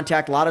pitching to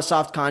contact, a lot of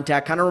soft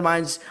contact. Kind of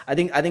reminds, I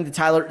think the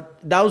Tyler,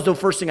 that was the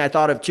first thing I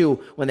thought of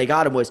too when they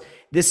got him was,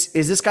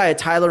 this guy a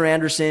Tyler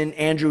Anderson,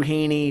 Andrew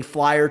Heaney,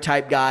 flyer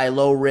type guy,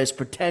 low risk,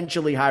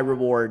 potentially high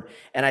reward.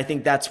 And I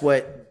think that's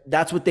what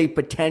they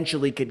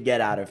potentially could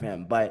get out of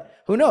him. But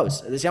who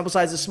knows? The sample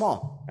size is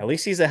small. At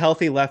least he's a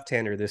healthy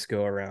left-hander this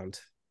go around.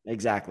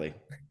 Exactly.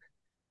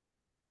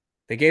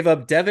 They gave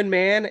up Devin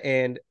Mann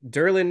and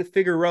Derlin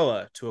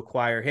Figueroa to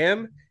acquire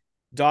him.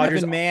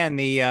 Dodgers, Devin Mann,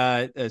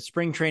 the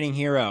spring training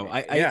hero.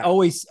 I Yeah.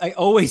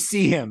 always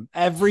see him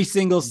every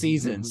single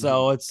season.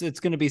 So it's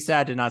going to be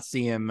sad to not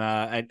see him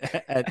at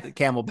the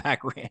Camelback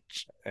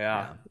Ranch.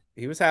 Yeah.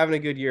 He was having a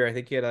good year. I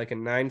think he had like a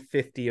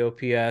 950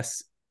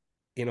 OPS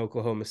in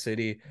Oklahoma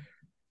City.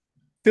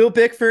 Phil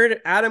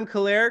Bickford, Adam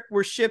Kolarek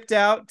were shipped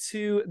out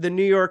to the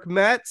New York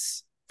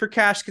Mets for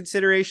cash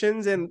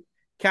considerations, and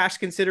cash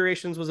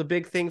considerations was a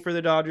big thing for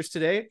the Dodgers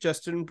today.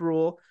 Justin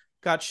Brule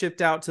got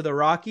shipped out to the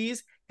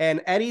Rockies,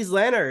 and Eddie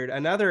Leonard,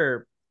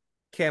 another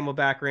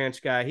Camelback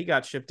Ranch guy, he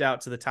got shipped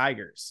out to the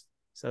Tigers.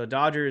 So the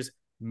Dodgers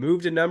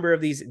moved a number of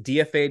these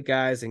DFA'd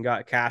guys and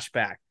got cash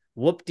back.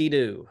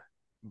 Whoop-de-doo.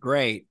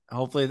 Great.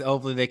 Hopefully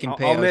they can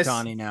pay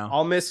Ohtani now.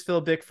 I'll miss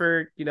Phil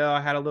Bickford.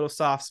 I had a little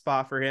soft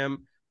spot for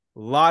him. A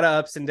lot of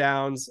ups and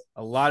downs,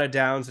 a lot of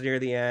downs near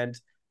the end,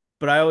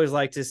 but I always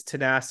liked his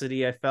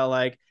tenacity. I felt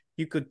like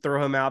you could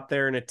throw him out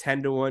there in a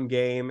 10-1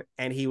 game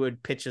and he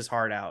would pitch his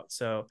heart out.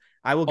 So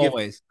I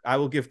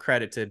will give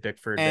credit to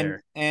Bickford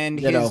there. And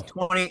his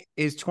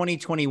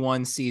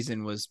 2021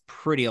 season was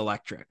pretty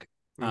electric.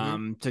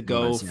 To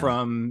go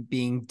from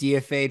being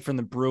DFA'd from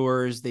the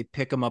Brewers, they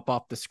pick him up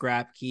off the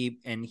scrap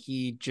heap, and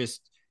he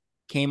just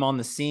came on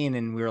the scene,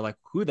 and we were like,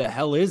 who the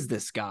hell is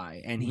this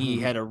guy? And he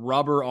had a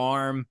rubber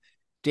arm.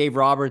 Dave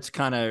Roberts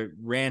kind of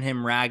ran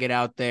him ragged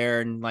out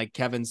there. And like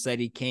Kevin said,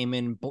 he came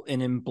in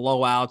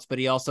blowouts, but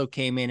he also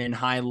came in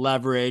high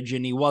leverage,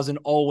 and he wasn't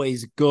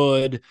always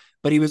good,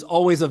 but he was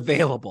always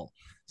available.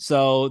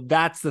 So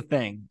that's the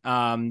thing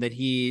I'm going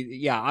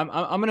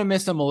to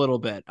miss him a little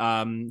bit.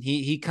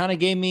 He kind of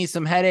gave me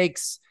some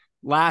headaches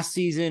last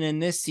season and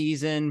this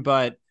season,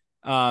 but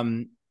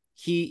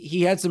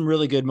he had some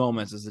really good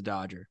moments as a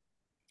Dodger.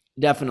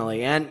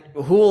 Definitely. And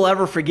who will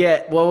ever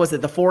forget, what was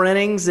it, the 4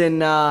 innings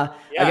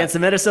against the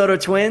Minnesota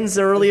Twins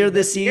earlier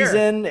this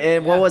season?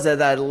 And what was it,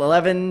 that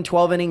 11,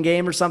 12-inning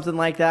game or something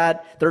like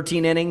that?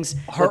 13 innings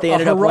that they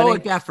ended up winning? A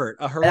heroic effort.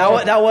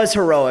 That was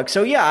heroic.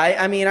 So, yeah,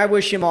 I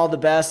wish him all the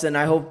best, and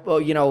I hope,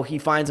 he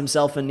finds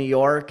himself in New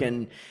York.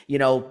 And,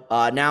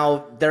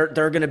 now they're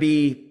going to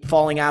be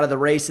falling out of the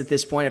race at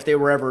this point if they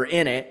were ever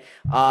in it.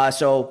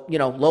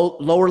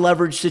 Lower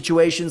leverage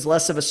situations,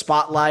 less of a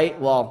spotlight.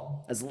 Well,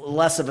 as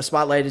less of a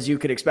spotlight as you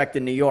could expect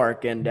in New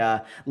York, and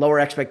lower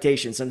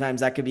expectations.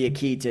 Sometimes that could be a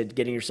key to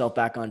getting yourself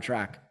back on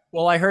track.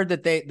 Well, I heard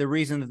that the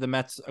reason that the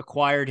Mets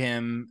acquired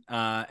him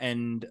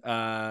and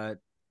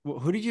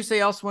who did you say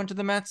else went to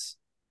the Mets?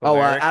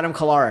 Adam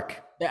Kolarek.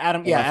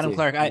 Adam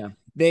Kolarek.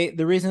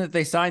 The reason that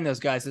they signed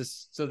those guys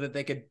is so that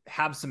they could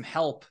have some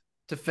help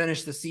to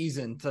finish the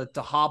season,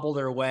 to hobble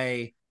their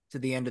way to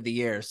the end of the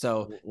year.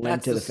 So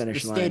that's to the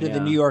finish line. State of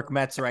the New York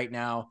Mets right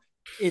now.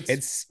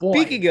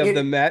 Speaking of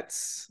the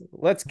Mets,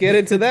 let's get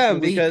into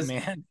them because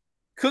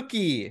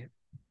Cookie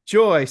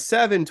Joy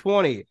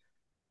 720,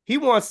 he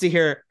wants to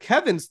hear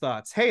Kevin's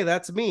thoughts. Hey,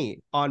 that's me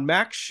on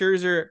Max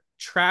Scherzer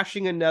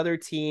trashing another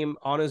team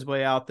on his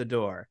way out the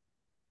door.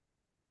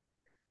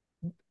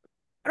 I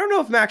don't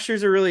know if Max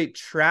Scherzer really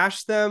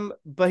trashed them,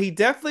 but he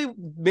definitely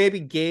maybe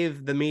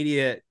gave the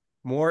media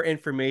more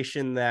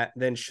information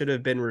than should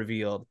have been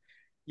revealed.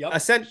 Yep.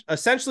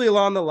 Essentially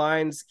along the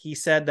lines, he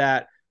said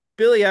that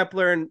Billy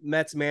Epler and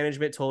Mets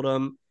management told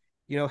him,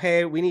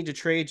 hey, we need to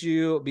trade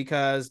you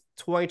because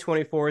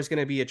 2024 is going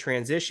to be a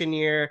transition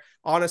year.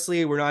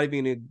 Honestly, we're not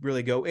even going to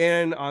really go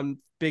in on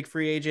big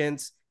free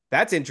agents.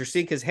 That's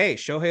interesting because, hey,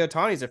 Shohei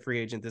Ohtani is a free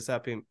agent this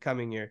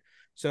upcoming year.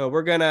 So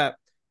we're going to,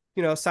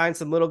 sign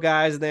some little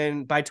guys. And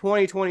then by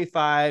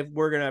 2025,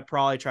 we're going to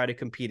probably try to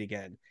compete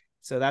again.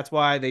 So that's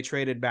why they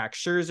traded back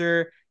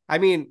Scherzer. I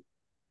mean,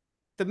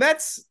 the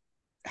Mets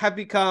have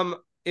become,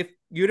 if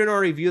you didn't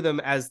already view them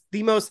as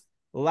the most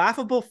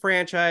laughable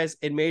franchise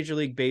in Major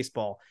League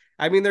Baseball.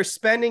 I mean, they're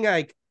spending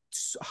like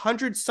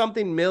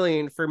 100-something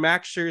million for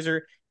Max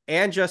Scherzer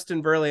and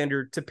Justin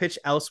Verlander to pitch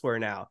elsewhere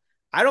now.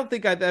 I don't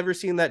think I've ever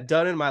seen that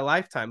done in my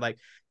lifetime. Like,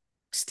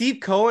 Steve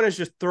Cohen is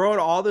just throwing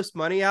all this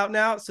money out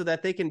now so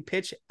that they can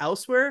pitch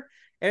elsewhere.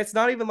 And it's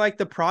not even like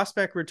the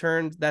prospect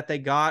returns that they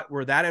got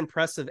were that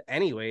impressive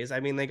anyways. I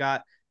mean, they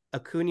got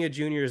Acuna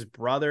Jr.'s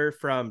brother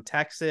from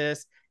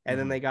Texas, and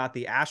then they got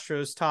the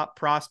Astros top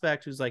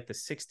prospect, who's like the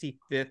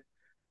 65th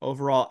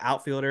overall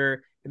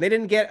outfielder. And they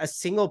didn't get a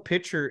single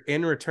pitcher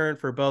in return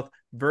for both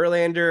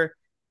Verlander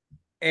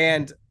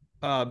and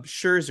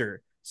Scherzer.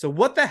 So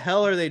what the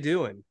hell are they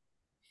doing?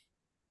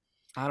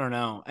 I don't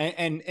know.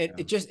 And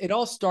it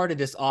all started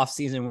this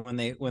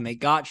offseason when they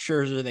got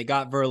Scherzer, they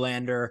got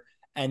Verlander,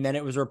 and then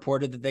it was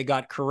reported that they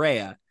got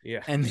Correa.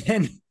 Yeah. And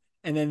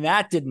then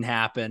that didn't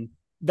happen.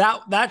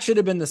 That should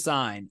have been the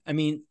sign. I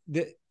mean,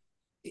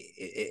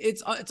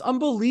 it's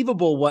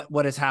unbelievable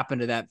what has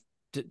happened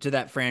to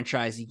that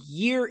franchise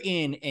year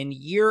in and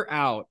year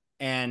out,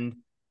 and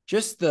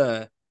just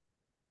the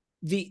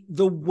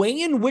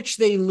way in which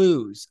they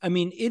lose. I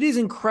mean, it is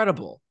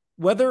incredible.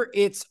 Whether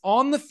it's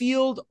on the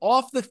field,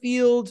 off the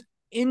field,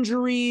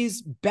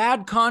 injuries,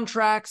 bad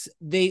contracts,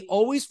 they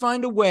always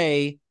find a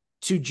way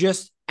to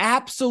just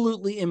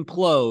absolutely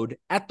implode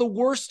at the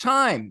worst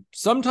time.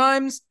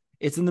 Sometimes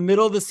it's in the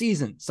middle of the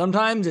season.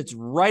 Sometimes it's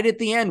right at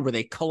the end where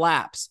they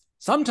collapse.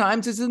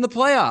 Sometimes it's in the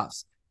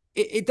playoffs.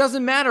 It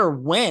doesn't matter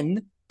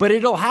when, but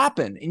it'll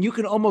happen. And you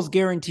can almost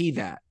guarantee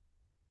that.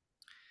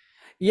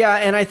 Yeah,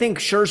 and I think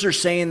Scherzer's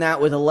saying that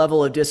with a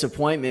level of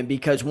disappointment,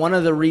 because one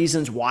of the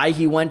reasons why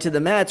he went to the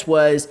Mets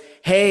was,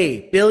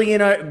 hey,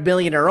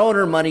 billionaire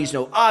owner, money's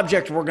no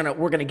object. We're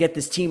gonna get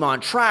this team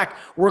on track.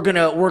 We're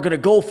gonna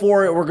go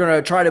for it. We're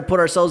gonna try to put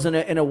ourselves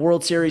in a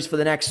World Series for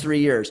the next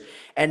 3 years.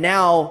 And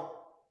now,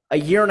 a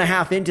year and a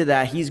half into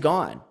that, he's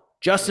gone.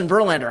 Justin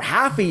Verlander,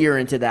 half a year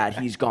into that,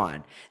 he's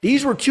gone.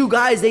 These were two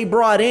guys they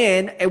brought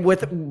in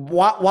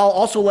while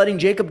also letting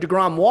Jacob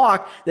deGrom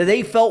walk, that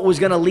they felt was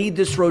going to lead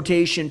this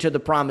rotation to the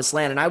promised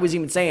land. And I was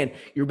even saying,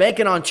 you're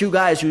banking on two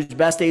guys whose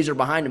best days are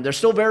behind them. They're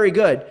still very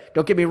good.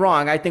 Don't get me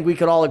wrong. I think we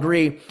could all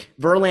agree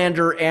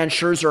Verlander and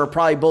Scherzer are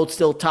probably both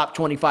still top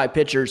 25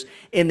 pitchers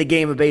in the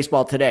game of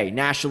baseball today,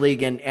 National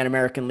League and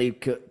American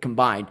League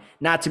combined.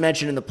 Not to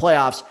mention in the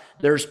playoffs,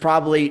 there's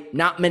probably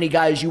not many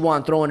guys you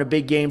want throwing a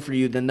big game for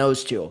you than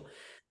those two.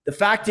 The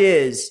fact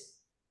is,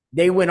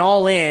 they went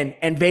all in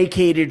and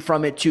vacated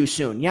from it too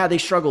soon. Yeah, they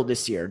struggled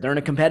this year. They're in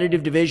a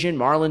competitive division.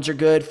 Marlins are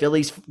good.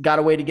 Phillies got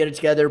a way to get it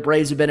together.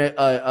 Braves have been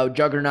a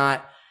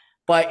juggernaut.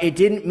 But it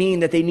didn't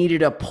mean that they needed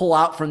to pull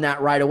out from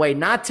that right away.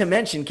 Not to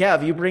mention,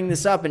 Kev, you bring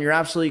this up and you're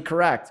absolutely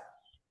correct.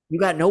 You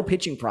got no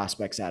pitching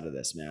prospects out of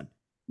this, man.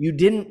 You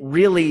didn't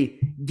really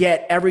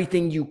get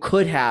everything you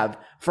could have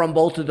from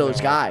both of those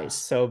guys.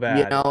 So bad.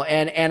 You know,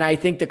 and I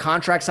think the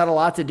contracts had a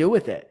lot to do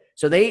with it.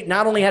 So they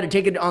not only had to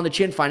take it on the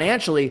chin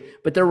financially,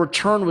 but their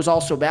return was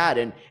also bad.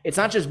 And it's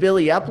not just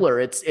Billy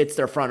Epler. It's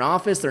their front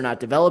office. They're not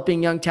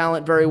developing young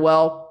talent very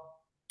well.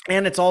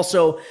 And it's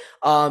also,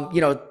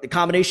 the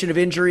combination of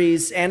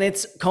injuries, and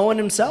it's Cohen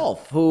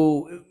himself,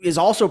 who is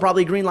also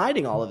probably green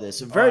lighting all of this.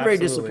 Very, very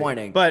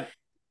disappointing. But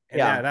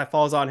yeah, that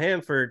falls on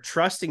him for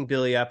trusting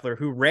Billy Epler,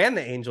 who ran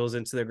the Angels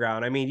into the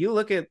ground. I mean, you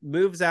look at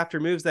moves after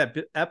moves that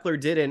Epler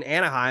did in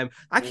Anaheim.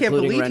 I can't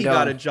believe he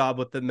got a job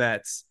with the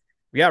Mets.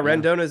 Yeah,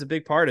 Rendon is a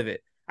big part of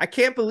it. I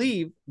can't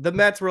believe the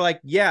Mets were like,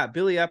 yeah,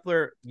 Billy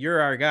Epler, you're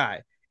our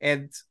guy.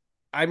 And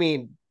I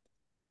mean,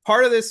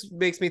 part of this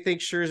makes me think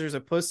Scherzer's a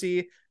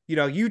pussy. You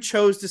know, you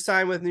chose to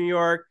sign with New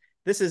York.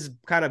 This is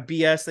kind of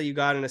BS that you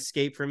got an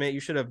escape from it. You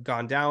should have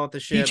gone down with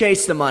the ship. He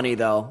chased the money,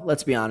 though.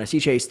 Let's be honest.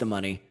 He chased the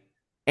money.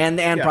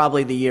 And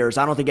probably the years.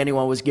 I don't think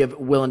anyone was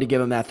willing to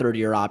give him that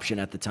 30-year option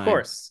at the time. Of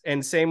course.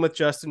 And same with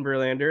Justin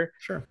Verlander.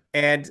 Sure.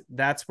 And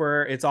that's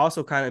where it's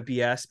also kind of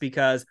BS,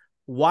 because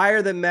why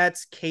are the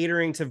Mets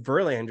catering to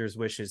Verlander's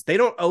wishes? They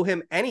don't owe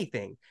him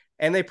anything.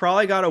 And they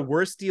probably got a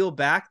worse deal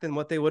back than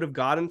what they would have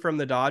gotten from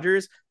the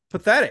Dodgers.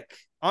 Pathetic.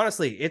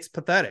 Honestly, it's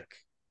pathetic.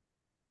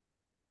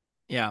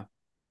 Yeah.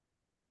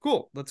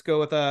 Cool. Let's go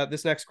with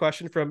this next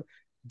question from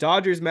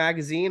Dodgers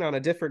Magazine on a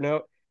different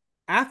note.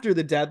 After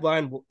the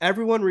deadline, will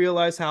everyone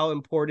realize how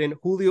important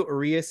Julio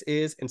Urias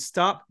is and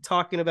stop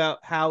talking about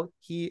how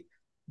he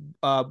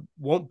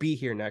won't be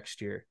here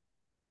next year?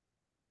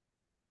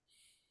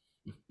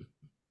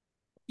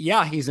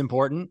 Yeah, he's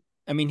important.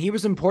 I mean, he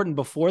was important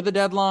before the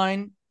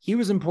deadline. He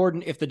was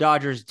important if the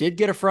Dodgers did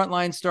get a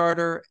frontline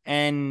starter.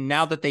 And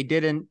now that they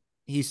didn't,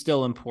 he's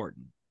still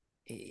important.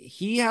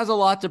 He has a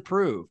lot to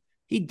prove.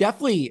 He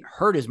definitely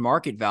hurt his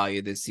market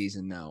value this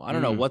season, though. I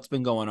don't know what's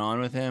been going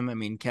on with him. I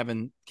mean,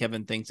 Kevin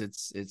thinks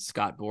it's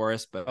Scott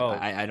Boras, but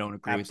I don't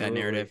agree with that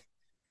narrative.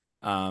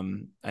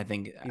 I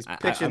think he's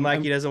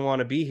pitching he doesn't want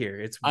to be here.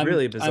 It's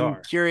really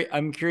bizarre.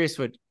 I'm curious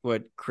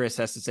what Chris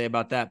has to say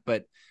about that,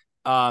 but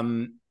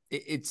they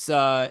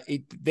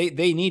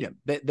need him.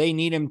 They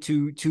need him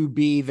to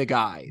be the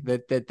guy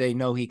that they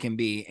know he can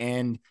be.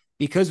 And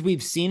because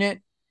we've seen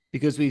it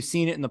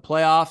in the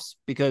playoffs,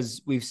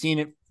 because we've seen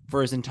it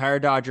for his entire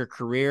Dodger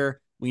career,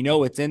 we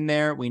know it's in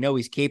there. We know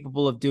he's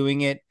capable of doing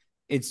it.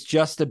 It's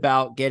just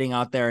about getting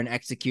out there and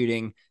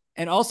executing,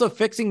 and also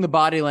fixing the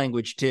body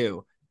language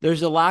too.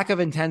 There's a lack of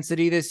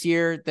intensity this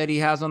year that he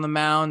has on the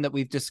mound that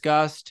we've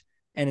discussed,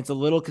 and it's a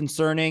little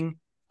concerning.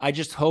 I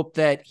just hope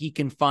that he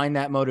can find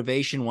that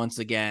motivation once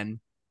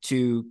again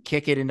to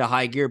kick it into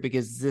high gear,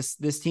 because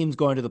this team's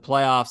going to the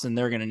playoffs and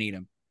they're going to need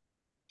him.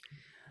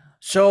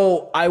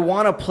 So I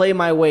want to play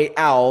my way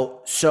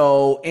out.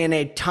 So in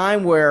a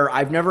time where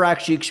I've never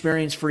actually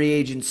experienced free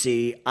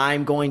agency,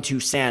 I'm going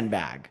to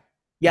sandbag.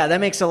 Yeah, that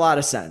makes a lot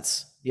of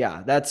sense.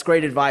 Yeah, that's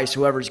great advice,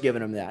 whoever's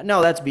giving him that.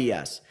 No, that's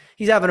BS.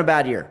 He's having a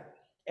bad year.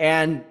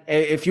 And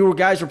if you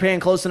guys were paying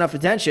close enough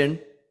attention,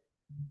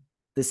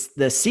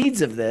 the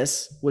seeds of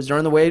this was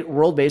during the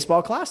World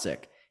Baseball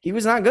Classic. He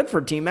was not good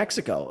for Team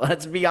Mexico.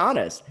 Let's be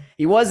honest.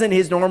 He wasn't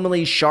his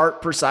normally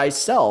sharp, precise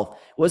self.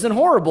 Wasn't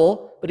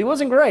horrible, but he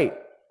wasn't great.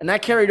 And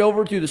that carried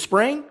over through the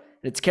spring. And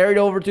it's carried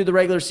over through the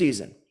regular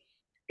season.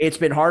 It's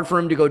been hard for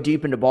him to go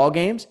deep into ball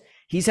games.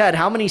 He's had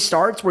how many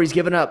starts where he's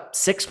given up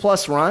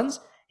 6+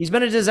 runs? He's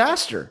been a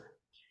disaster.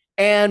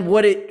 And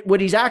what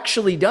he's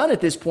actually done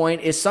at this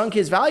point is sunk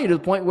his value to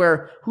the point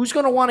where who's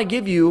going to want to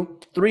give you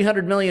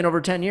 $300 million over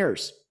 10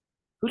 years?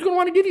 Who's going to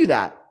want to give you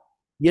that?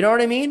 You know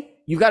what I mean?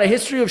 You've got a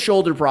history of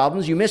shoulder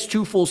problems. You missed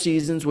 2 full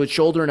seasons with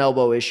shoulder and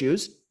elbow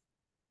issues.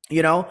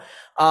 You know,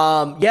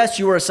 yes,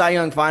 you were a Cy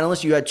Young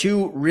finalist. You had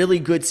 2 really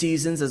good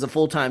seasons as a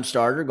full-time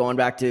starter going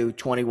back to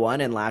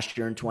 21 and last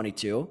year in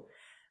 22.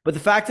 But the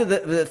fact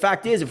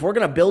is, if we're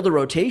going to build a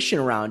rotation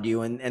around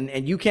you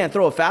and you can't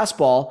throw a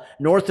fastball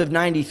north of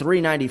 93,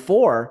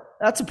 94,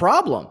 that's a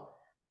problem.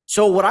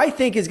 So what I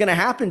think is going to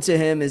happen to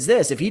him is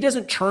this. If he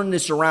doesn't turn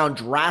this around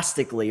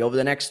drastically over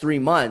the next 3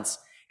 months,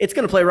 it's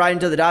going to play right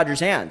into the Dodgers'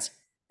 hands.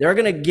 They're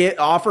going to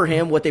offer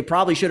him what they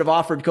probably should have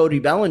offered Cody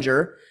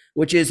Bellinger,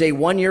 which is a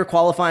 1-year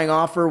qualifying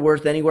offer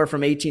worth anywhere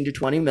from 18 to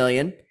 20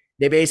 million.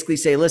 They basically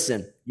say,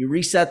 listen, you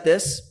reset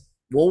this,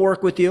 we'll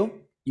work with you.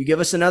 You give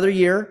us another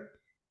year,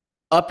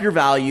 up your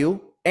value.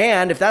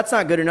 And if that's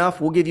not good enough,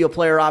 we'll give you a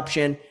player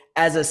option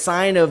as a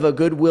sign of a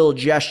goodwill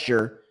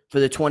gesture for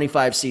the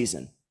 25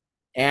 season.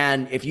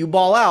 And if you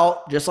ball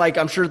out, just like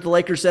I'm sure the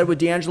Lakers said with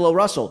D'Angelo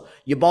Russell,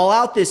 you ball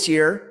out this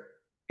year,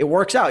 it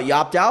works out. You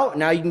opt out.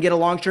 Now you can get a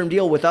long-term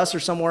deal with us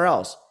or somewhere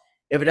else.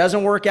 If it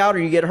doesn't work out or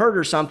you get hurt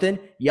or something,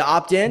 you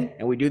opt in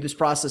and we do this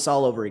process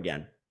all over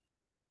again.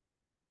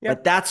 Yep.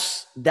 But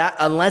that's that.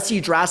 Unless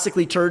he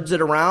drastically turns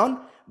it around,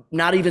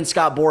 not even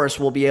Scott Boras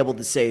will be able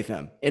to save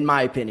him, in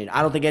my opinion.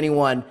 I don't think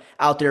anyone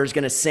out there is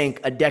going to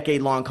sink a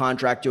decade-long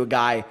contract to a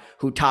guy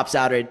who tops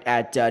out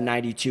at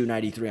 92,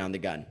 93 on the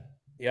gun.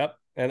 Yep.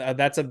 And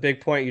that's a big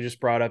point you just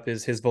brought up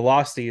is his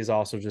velocity has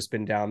also just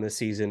been down this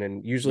season.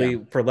 And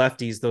usually for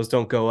lefties, those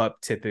don't go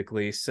up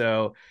typically.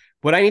 So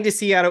what I need to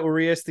see out of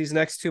Urias these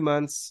next 2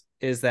 months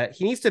is that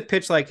he needs to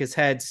pitch like his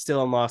head's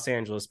still in Los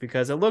Angeles,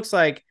 because it looks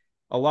like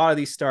a lot of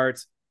these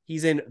starts,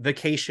 he's in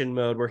vacation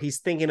mode where he's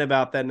thinking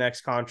about that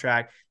next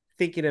contract,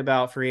 thinking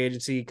about free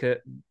agency,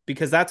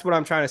 because that's what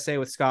I'm trying to say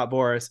with Scott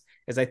Boras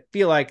is I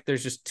feel like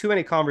there's just too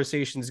many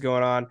conversations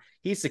going on.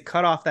 He needs to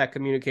cut off that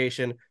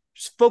communication.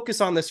 Just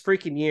focus on this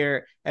freaking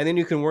year, and then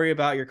you can worry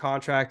about your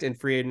contract and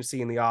free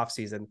agency in the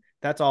offseason.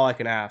 That's all I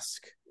can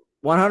ask.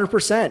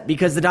 100%,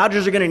 because the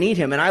Dodgers are going to need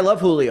him. And I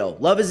love Julio.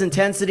 Love his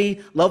intensity.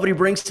 Love what he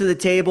brings to the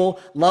table.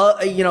 Love,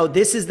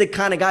 this is the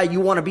kind of guy you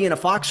want to be in a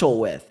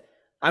foxhole with.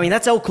 I mean,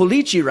 that's El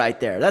Colichi right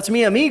there. That's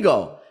mi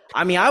amigo.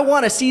 I mean, I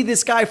want to see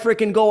this guy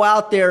freaking go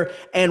out there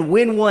and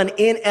win one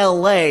in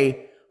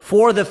LA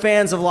for the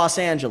fans of Los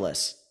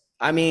Angeles.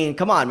 I mean,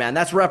 come on, man.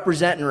 That's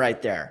representing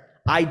right there.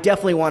 I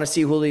definitely want to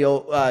see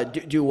Julio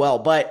do well.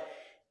 But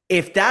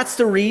if that's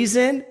the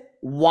reason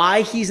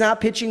why he's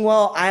not pitching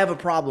well, I have a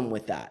problem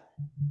with that.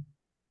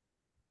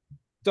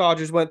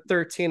 Dodgers went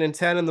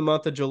 13-10 in the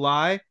month of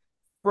July.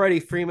 Freddie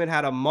Freeman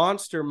had a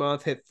monster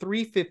month, hit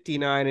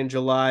 359 in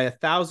July,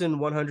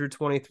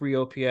 1,123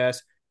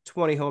 OPS,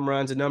 20 home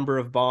runs, a number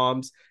of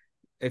bombs.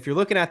 If you're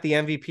looking at the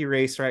MVP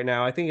race right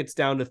now, I think it's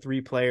down to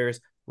 3 players: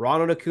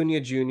 Ronald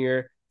Acuna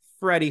Jr.,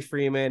 Freddie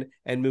Freeman,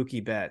 and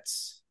Mookie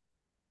Betts.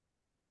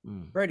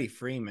 Freddie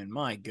Freeman,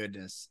 my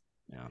goodness.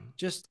 Yeah.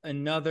 Just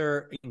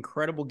another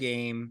incredible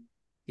game.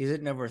 He's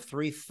hitting over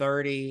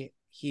 330.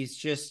 He's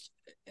just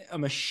a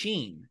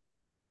machine.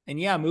 And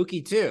yeah,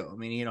 Mookie too. I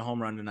mean, he hit a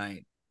home run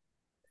tonight.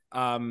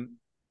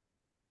 I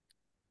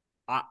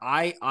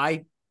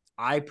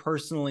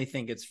personally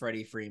think it's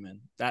Freddie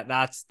Freeman.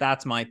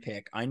 That's my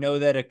pick. I know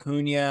that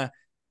Acuna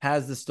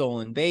has the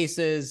stolen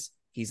bases.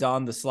 He's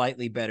on the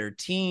slightly better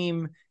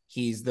team.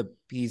 He's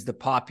the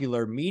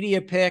popular media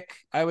pick,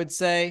 I would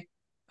say.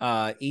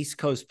 East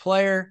Coast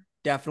player,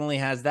 definitely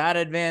has that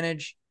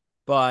advantage,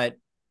 but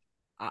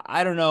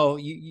I don't know.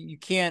 You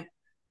can't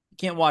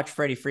watch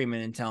Freddie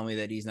Freeman and tell me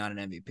that he's not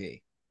an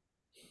MVP.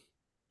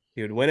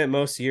 He would win it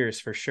most years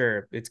for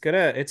sure. It's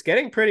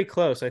getting pretty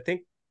close. I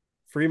think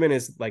Freeman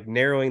is like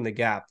narrowing the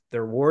gap.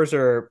 Their WARs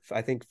are,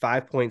 I think,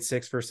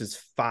 5.6 versus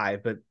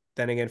 5, but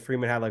then again,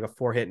 Freeman had like a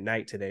 4-hit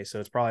night today,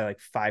 so it's probably like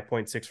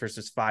 5.6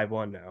 versus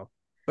 5.1 now.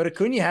 But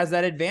Acuna has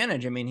that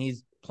advantage. I mean,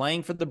 he's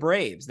playing for the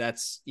Braves.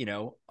 That's,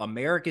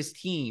 America's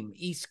team,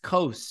 East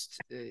Coast.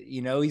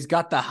 He's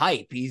got the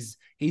hype. He's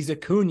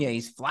Acuna.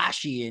 He's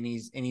flashy and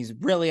he's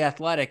really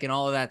athletic and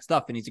all of that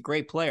stuff. And he's a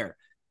great player.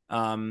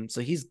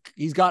 So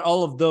he's got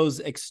all of those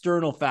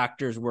external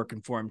factors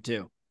working for him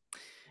too.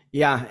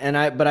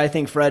 Yeah, but I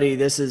think Freddie,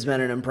 this has been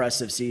an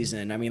impressive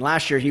season. I mean,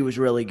 last year he was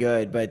really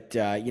good, but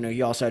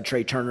you also had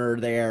Trey Turner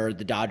there.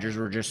 The Dodgers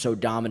were just so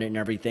dominant and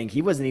everything.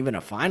 He wasn't even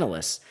a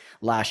finalist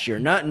last year.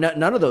 None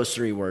of those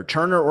three were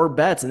Turner or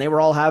Betts, and they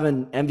were all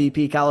having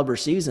MVP caliber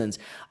seasons.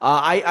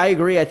 I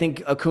agree. I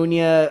think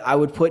Acuna, I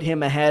would put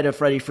him ahead of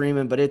Freddie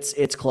Freeman, but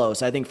it's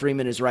close. I think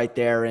Freeman is right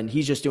there, and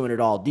he's just doing it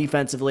all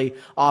defensively,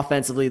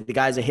 offensively. The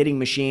guy's a hitting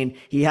machine.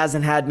 He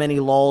hasn't had many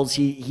lulls.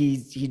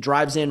 He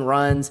drives in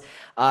runs.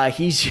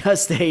 He's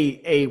just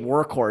a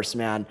workhorse,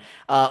 man.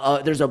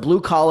 There's a blue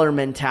collar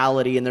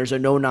mentality and there's a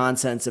no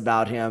nonsense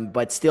about him,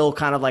 but still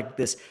kind of like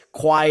this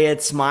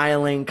quiet,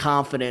 smiling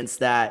confidence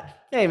that,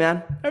 hey,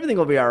 man, everything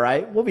will be all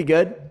right. We'll be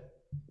good.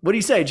 What do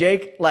you say,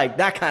 Jake? Like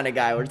that kind of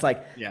guy where it's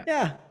like,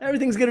 yeah,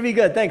 everything's going to be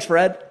good. Thanks,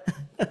 Fred.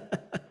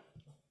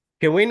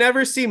 Can we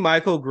never see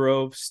Michael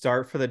Grove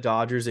start for the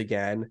Dodgers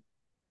again?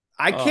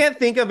 I can't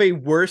think of a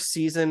worse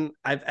season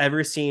I've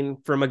ever seen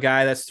from a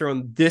guy that's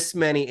thrown this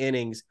many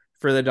innings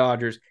for the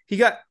Dodgers. He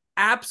got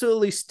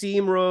absolutely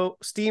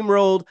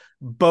steamrolled,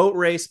 boat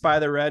raced by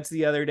the Reds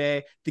the other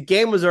day. The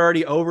game was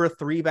already over,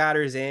 3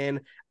 batters in.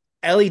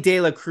 Ellie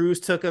De La Cruz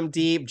took him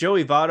deep.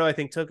 Joey Votto, I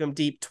think, took him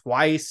deep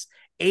twice.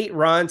 8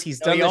 runs. He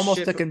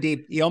almost took him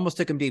deep. He almost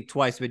took him deep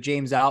twice, but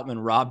James Outman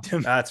robbed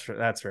him. That's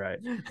right.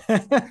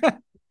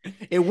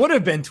 It would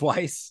have been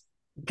twice.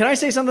 Can I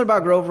say something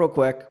about Grove real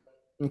quick?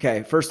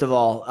 Okay, first of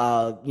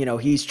all,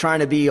 he's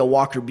trying to be a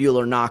Walker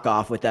Buehler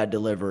knockoff with that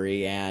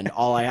delivery, and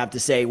all I have to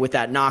say with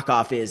that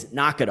knockoff is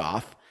knock it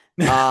off.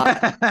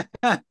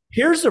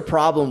 Here's the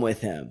problem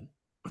with him.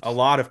 A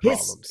lot of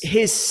problems.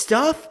 His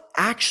stuff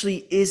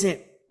actually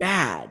isn't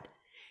bad.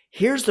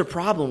 Here's the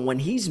problem. When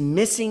he's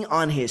missing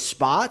on his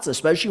spots,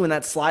 especially when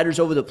that slider's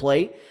over the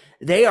plate,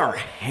 they are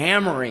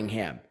hammering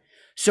him.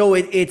 So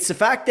it's the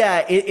fact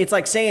that it's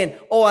like saying,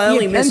 oh, I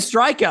only missed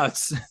 10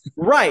 strikeouts.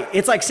 Right.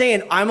 It's like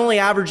saying I'm only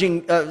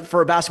averaging,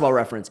 for a basketball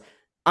reference,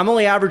 I'm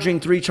only averaging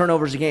 3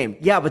 turnovers a game.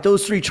 Yeah, but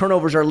those 3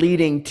 turnovers are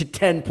leading to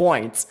 10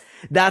 points.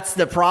 That's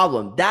the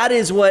problem. That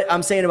is what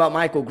I'm saying about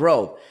Michael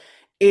Grove.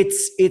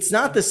 It's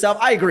not the stuff.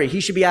 I agree.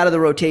 He should be out of the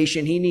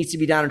rotation. He needs to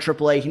be down in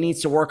AAA. He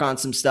needs to work on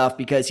some stuff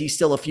because he's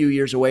still a few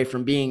years away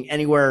from being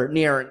anywhere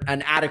near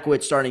an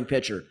adequate starting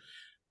pitcher.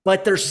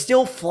 But there's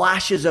still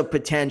flashes of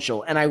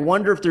potential. And I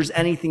wonder if there's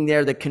anything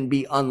there that can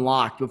be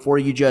unlocked before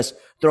you just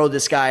throw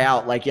this guy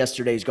out like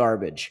yesterday's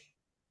garbage.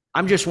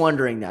 I'm just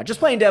wondering that. Just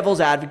playing devil's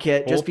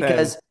advocate, just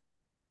because.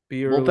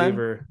 Be a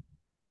reliever.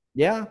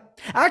 Yeah.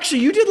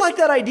 Actually, you did like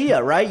that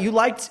idea, right? You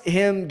liked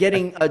him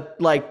getting 2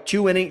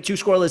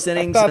 scoreless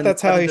innings. I thought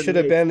that's how he should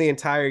have been the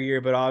entire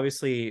year, but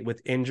obviously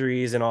with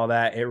injuries and all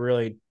that, it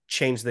really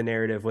changed the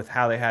narrative with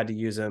how they had to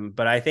use him.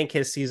 But I think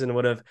his season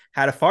would have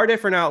had a far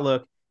different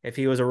outlook if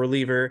he was a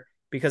reliever,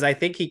 because I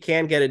think he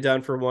can get it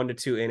done for 1 to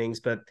 2 innings.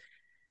 But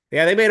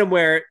yeah, they made him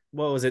wear,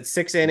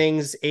 6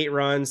 innings, 8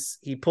 runs.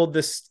 He pulled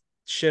this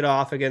shit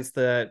off against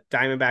the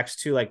Diamondbacks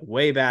too, like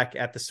way back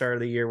at the start of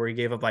the year where he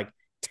gave up like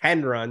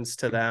 10 runs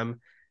to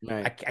them.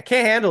 Right. I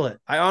can't handle it.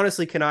 I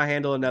honestly cannot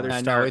handle another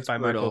start by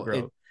brutal. Michael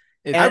Grove.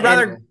 I'd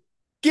rather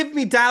give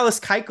me Dallas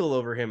Keuchel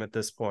over him at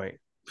this point.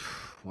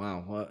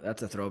 Wow, well,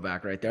 that's a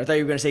throwback right there. I thought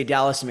you were going to say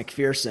Dallas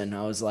McPherson.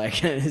 I was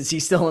like, is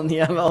he still in the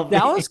MLB?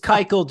 Dallas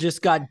Keuchel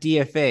just got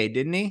DFA,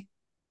 didn't he?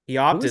 He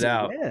opted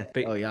out.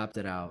 He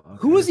opted out. Okay.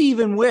 Who was he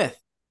even with?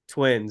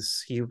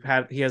 Twins. He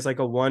has like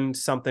a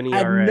 1-something ERA.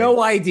 I had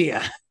no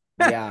idea.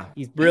 Yeah,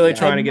 he's really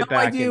trying to get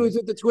back. No idea he was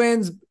with the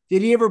Twins.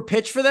 Did he ever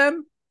pitch for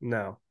them?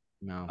 No.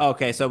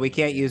 Okay, so we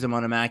can't use him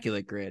on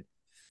Immaculate Grid.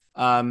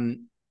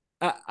 Michael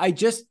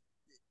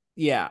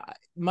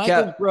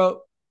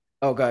Grove.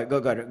 Oh,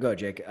 go,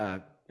 Jake.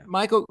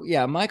 Michael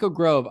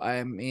Grove.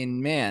 I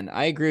mean, man,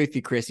 I agree with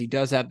you, Chris. He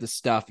does have the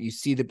stuff. You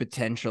see the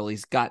potential.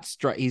 He's got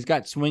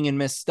swing and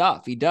miss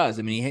stuff. He does.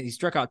 I mean, he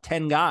struck out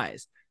 10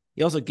 guys.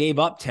 He also gave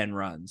up 10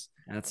 runs.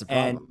 That's a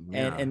problem.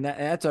 And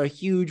that's a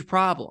huge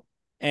problem.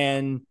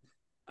 And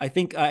I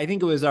think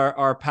it was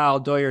our pal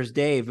Doyers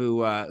Dave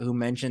who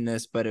mentioned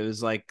this, but it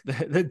was like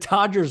the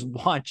Dodgers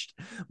watched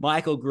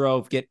Michael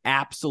Grove get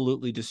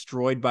absolutely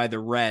destroyed by the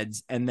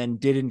Reds and then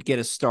didn't get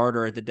a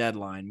starter at the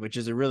deadline, which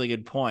is a really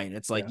good point.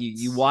 It's like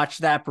you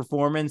watched that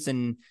performance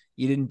and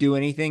you didn't do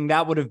anything.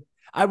 I would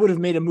have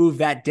made a move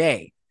that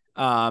day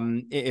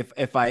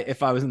if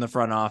I was in the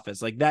front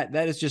office. Like that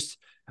is just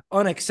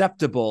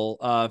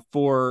unacceptable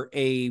for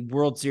a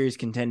World Series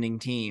contending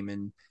team.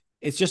 And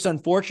it's just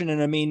unfortunate.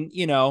 I mean,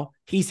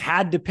 he's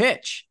had to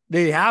pitch.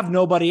 They have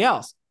nobody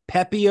else.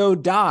 Pepio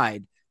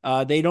died.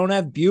 They don't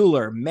have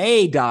Bueller.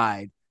 May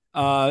died.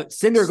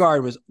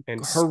 Syndergaard was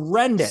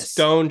horrendous.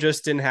 Stone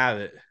just didn't have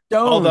it.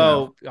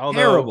 Although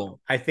terrible.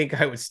 I think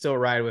I would still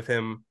ride with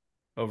him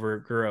over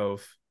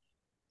Grove.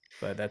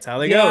 But that's how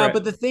they go. Yeah,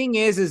 but the thing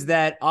is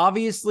that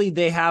obviously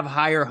they have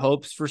higher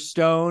hopes for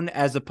Stone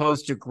as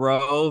opposed to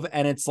Grove.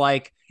 And it's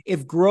like,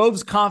 if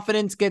Grove's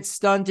confidence gets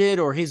stunted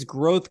or his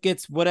growth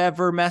gets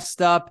whatever messed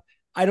up,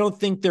 I don't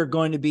think they're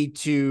going to be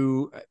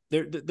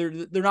they're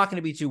not going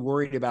to be too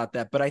worried about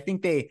that. But I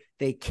think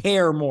they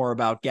care more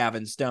about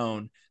Gavin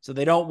Stone, so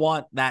they don't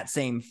want that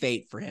same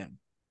fate for him.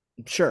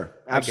 Sure,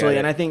 absolutely.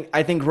 And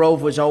I think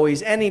Grove was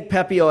always, and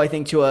Pepio, I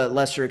think to a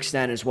lesser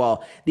extent as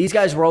well. These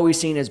guys were always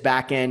seen as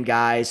back end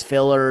guys,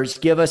 fillers.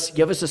 Give us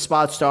a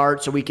spot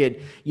start so we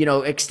could,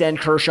 extend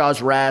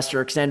Kershaw's rest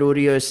or extend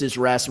Urias's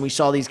rest. And we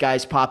saw these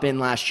guys pop in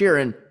last year.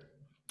 And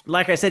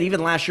like I said,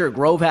 even last year,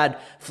 Grove had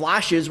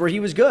flashes where he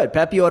was good.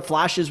 Pepio had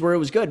flashes where it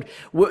was good.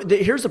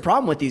 Here's the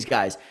problem with these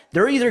guys.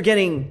 They're either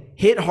getting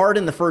hit hard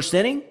in the first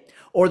inning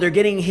or they're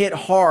getting hit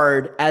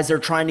hard as they're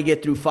trying to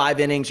get through 5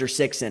 innings or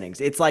 6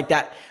 innings. It's like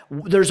that.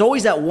 There's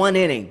always that one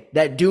inning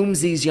that dooms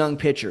these young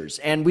pitchers.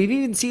 And we've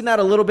even seen that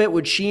a little bit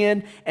with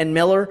Sheehan and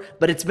Miller,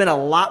 but it's been a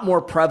lot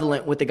more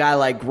prevalent with a guy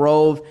like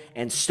Grove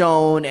and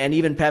Stone and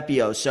even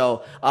Pepio.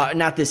 So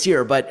not this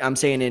year, but I'm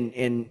saying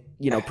in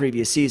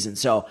previous seasons.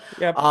 So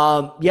yep.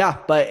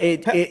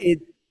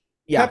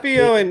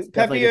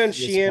 Pepio and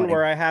Sheehan,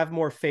 where I have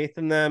more faith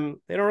in them,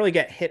 they don't really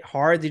get hit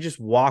hard. They just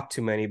walk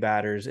too many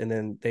batters, and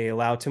then they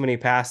allow too many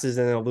passes,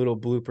 and then a little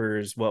blooper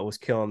is what was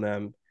killing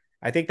them.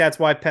 I think that's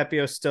why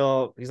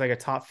Pepio he's like a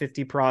top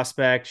 50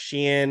 prospect.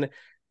 Sheehan,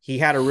 he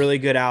had a really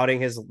good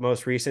outing his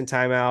most recent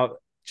time out.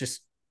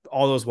 Just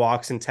all those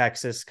walks in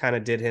Texas kind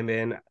of did him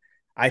in.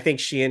 I think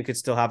Sheehan could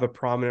still have a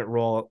prominent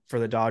role for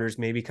the Dodgers,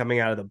 maybe coming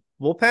out of the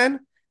bullpen,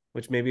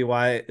 which may be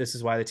why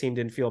the team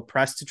didn't feel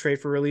pressed to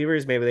trade for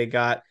relievers. Maybe they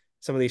got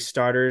some of these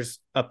starters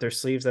up their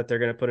sleeves that they're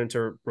going to put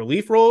into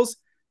relief roles.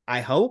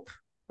 I hope.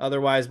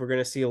 Otherwise, we're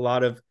going to see a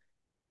lot of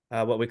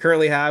what we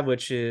currently have,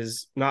 which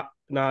is not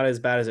as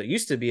bad as it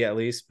used to be, at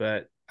least.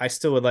 But I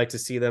still would like to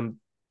see them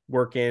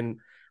work in,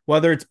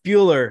 whether it's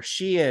Bueller,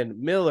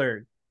 Sheehan,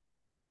 Miller,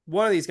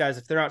 one of these guys.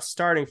 If they're not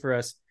starting for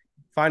us,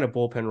 find a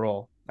bullpen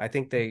role. I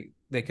think they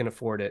can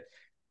afford it.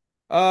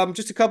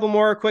 Just a couple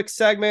more quick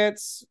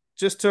segments,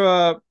 just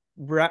to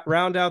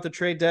round out the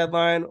trade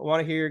deadline. I want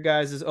to hear your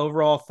guys'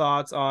 overall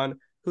thoughts on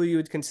who you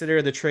would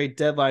consider the trade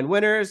deadline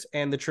winners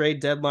and the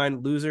trade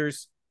deadline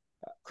losers.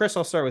 Chris,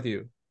 I'll start with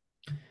you.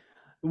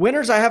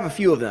 Winners, I have a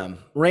few of them.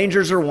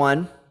 Rangers are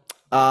one.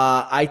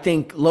 I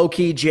think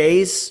low-key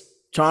Jays,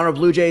 Toronto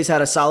Blue Jays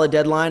had a solid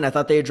deadline. I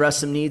thought they addressed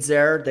some needs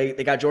there.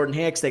 They got Jordan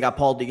Hicks. They got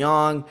Paul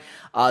DeJong.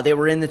 They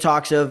were in the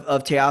talks of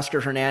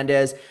Teoscar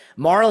Hernandez.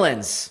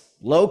 Marlins,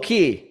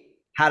 low-key,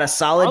 had a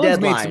solid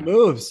deadline. Made some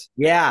moves.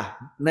 Yeah,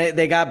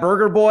 they got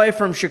Burger Boy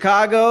from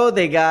Chicago.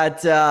 They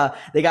got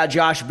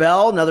Josh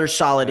Bell, another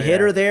solid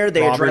hitter there.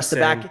 They addressed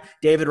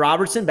David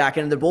Robertson back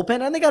into the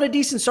bullpen, and they got a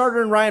decent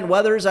starter in Ryan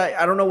Weathers.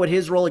 I don't know what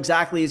his role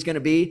exactly is going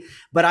to be,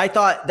 but I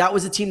thought that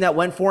was a team that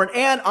went for it.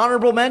 And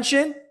honorable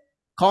mention,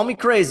 call me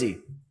crazy,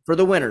 for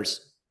the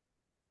winners,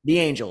 the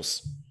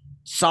Angels.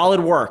 Solid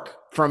work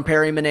from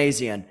Perry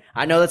Manassian.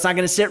 I know that's not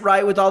going to sit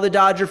right with all the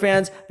Dodger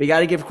fans, but you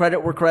got to give credit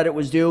where credit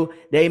was due.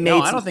 They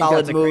made some solid moves. I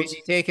don't think that's a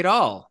crazy take at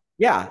all.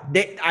 Yeah,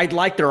 I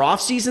like their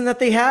offseason that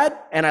they had,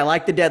 and I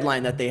like the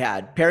deadline that they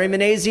had. Perry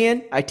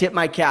Manassian, I tip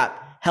my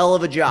cap. Hell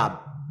of a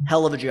job.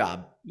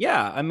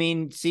 Yeah, I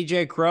mean,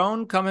 CJ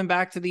Cron coming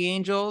back to the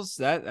Angels.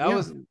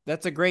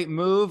 That's a great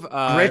move.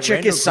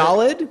 Grichuk is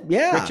solid.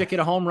 Yeah. Grichuk hit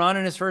a home run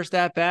in his first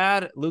at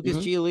bat. Lucas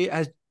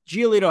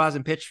Giolito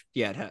hasn't pitched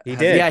yet. He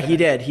did. Yeah, he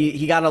did.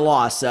 He got a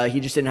loss. He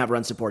just didn't have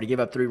run support. He gave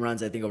up 3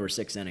 runs, I think, over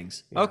 6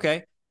 innings. Yeah.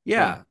 Okay.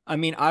 Yeah. I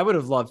mean, I would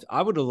have loved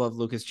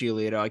Lucas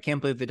Giolito. I can't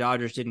believe the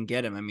Dodgers didn't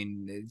get him. I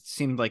mean, it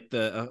seemed like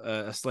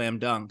a slam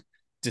dunk.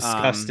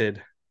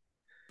 Disgusted.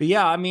 But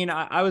yeah, I mean,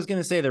 I was going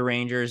to say the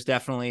Rangers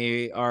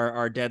definitely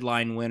are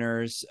deadline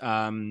winners.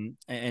 And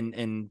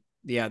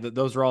yeah,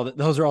 those are all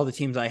the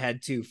teams I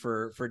had too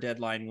for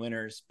deadline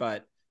winners.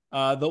 But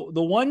the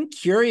one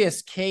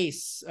curious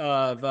case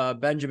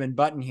of Benjamin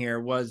Button here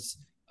was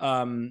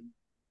the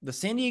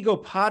San Diego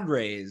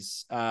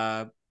Padres.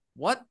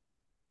 What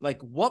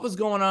was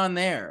going on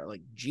there?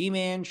 Like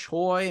G-Man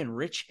Choi and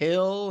Rich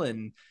Hill,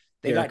 and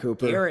they got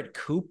Garrett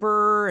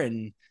Cooper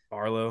and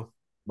Barlow.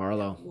 What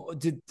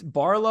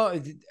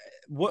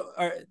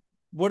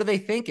are they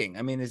thinking?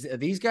 I mean, are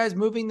these guys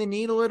moving the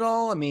needle at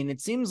all? I mean,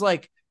 it seems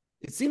like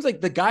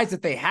the guys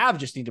that they have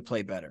just need to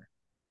play better.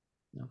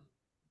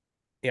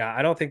 Yeah,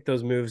 I don't think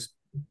those moves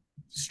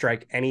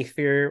strike any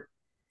fear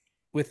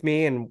with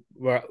me, and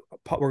we're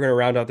going to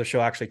round out the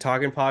show actually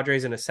talking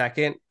Padres in a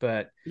second,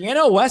 but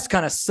West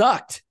kind of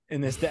sucked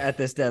at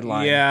this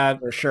deadline. Yeah,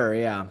 for sure.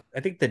 Yeah, I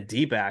think the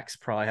D-backs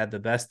probably had the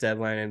best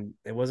deadline, and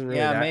it wasn't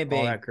really all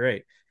that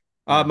great.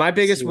 My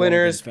biggest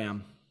winners,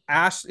 fam.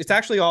 It's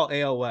actually all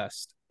AL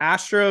West: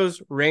 Astros,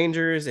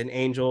 Rangers, and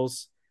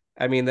Angels.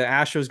 I mean, the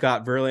Astros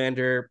got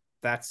Verlander.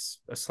 That's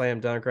a slam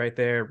dunk right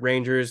there.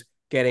 Rangers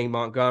getting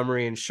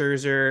Montgomery and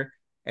Scherzer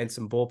and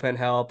some bullpen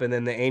help. And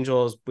then the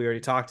Angels, we already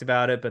talked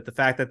about it, but the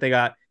fact that they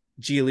got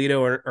Giolito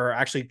or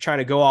actually trying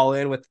to go all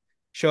in with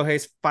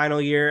Shohei's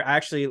final year, I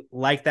actually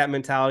like that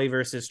mentality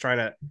versus trying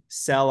to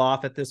sell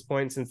off at this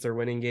point since they're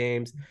winning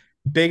games.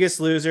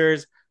 Biggest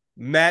losers,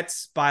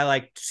 Mets by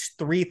like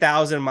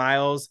 3,000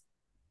 miles.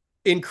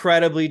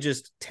 Incredibly,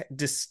 just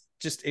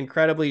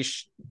incredibly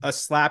a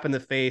slap in the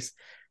face.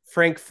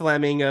 Frank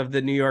Fleming of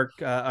the New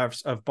York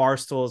of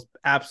Barstool is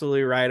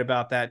absolutely right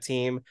about that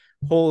team.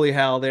 holy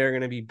hell, they're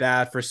going to be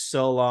bad for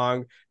so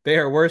long. They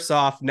are worse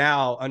off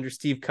now under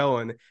Steve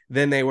Cohen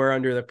than they were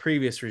under the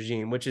previous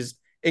regime, which is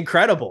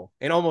incredible.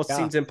 It almost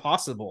seems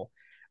impossible.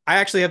 I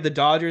actually have the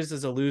Dodgers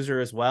as a loser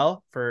as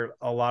well for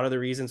a lot of the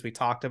reasons we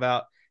talked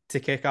about to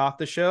kick off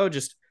the show.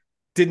 Just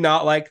did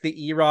not like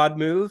the Erod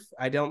move.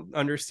 I don't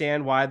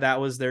understand why that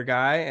was their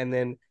guy. And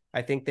then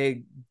I think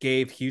they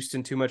gave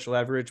Houston too much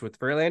leverage with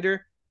Verlander,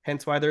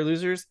 hence why they're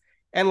losers.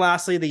 And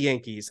lastly, the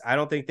Yankees. I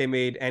don't think they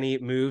made any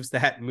moves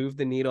that moved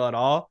the needle at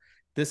all.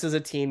 This is a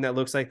team that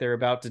looks like they're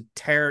about to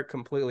tear it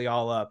completely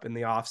all up in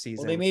the offseason.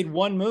 Well, they made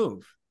one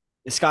move.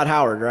 It's Scott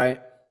Howard,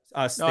 right?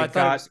 No, I thought it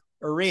was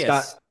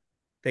Urias.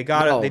 They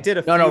got it. They did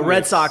a few no.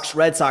 moves.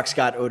 Red Sox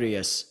got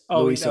Urias.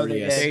 Luis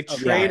Urias. They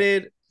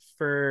traded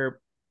for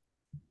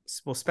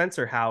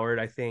Spencer Howard,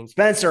 I think.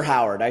 Spencer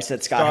Howard. I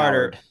said Scott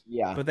Howard.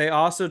 Yeah, but they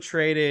also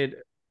traded,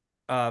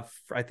 I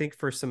think,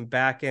 for some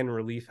back end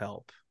relief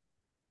help.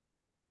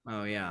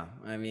 Oh yeah,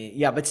 I mean,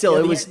 yeah, but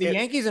still, the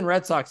Yankees and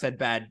Red Sox had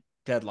bad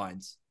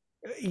deadlines.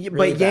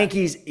 But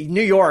Yankees,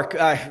 New York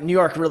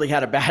really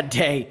had a bad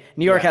day.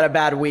 New York had a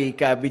bad week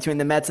between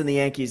the Mets and the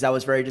Yankees. That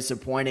was very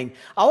disappointing.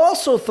 I'll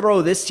also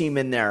throw this team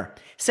in there.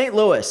 St.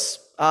 Louis.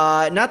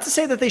 Not to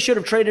say that they should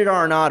have traded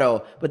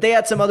Arenado, but they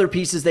had some other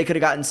pieces they could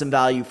have gotten some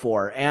value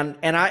for. And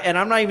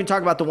I'm not even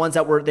talking about the ones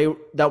that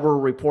were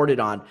reported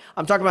on.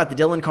 I'm talking about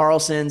the Dylan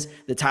Carlsons,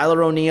 the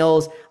Tyler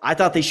O'Neills. I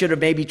thought they should have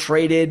maybe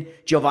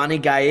traded Giovanni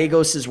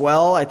Gallegos as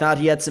well. I thought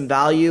he had some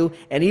value,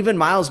 and even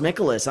Miles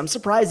Mikolas. I'm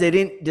surprised they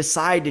didn't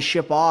decide to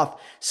ship off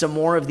some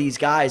more of these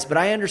guys, but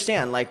I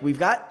understand, like, we've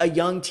got a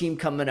young team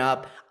coming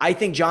up. I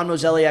think John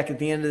Mozeliak at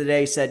the end of the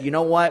day said, you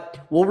know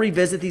what, we'll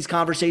revisit these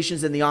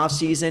conversations in the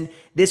offseason.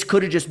 This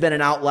could have just been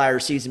an outlier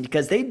season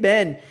because they've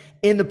been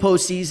in the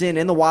postseason,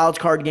 in the wild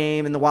card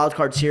game, in the wild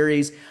card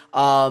series,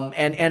 and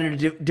a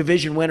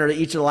division winner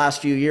each of the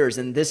last few years.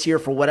 And this year,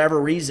 for whatever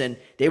reason,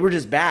 they were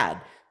just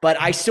bad. But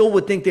I still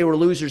would think they were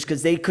losers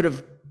because they could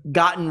have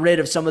gotten rid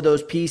of some of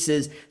those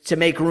pieces to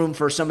make room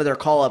for some of their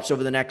call-ups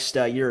over the next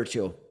year or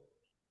two.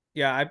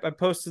 Yeah, I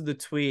posted the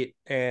tweet,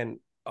 and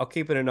I'll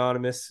keep it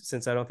anonymous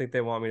since I don't think they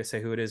want me to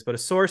say who it is, but a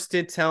source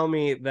did tell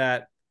me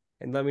that,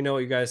 and let me know what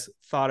you guys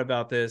thought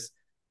about this.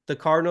 The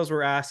Cardinals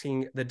were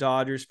asking the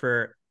Dodgers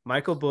for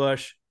Michael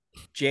Busch,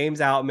 James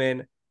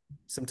Outman,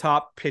 some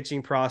top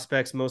pitching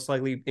prospects, most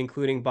likely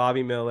including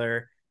Bobby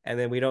Miller. And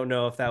then we don't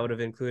know if that would have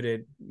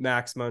included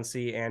Max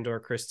Muncy and or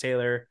Chris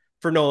Taylor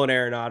for Nolan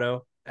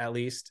Arenado, at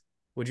least.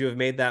 Would you have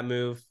made that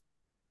move?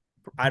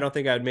 I don't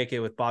think I would make it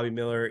with Bobby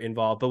Miller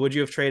involved, but would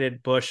you have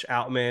traded Busch,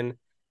 Outman,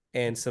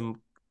 and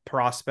some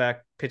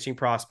pitching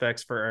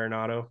prospects for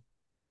Arenado?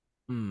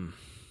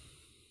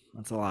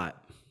 That's a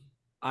lot.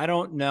 I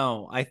don't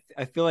know.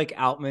 I feel like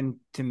Outman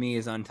to me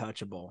is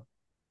untouchable.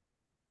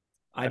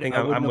 I think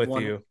I'm with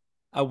you.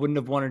 I wouldn't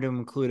have wanted to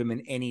include him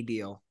in any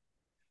deal.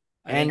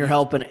 And you're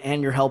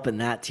helping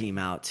that team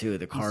out too.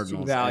 The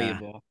Cardinals. Too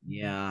valuable.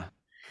 Yeah.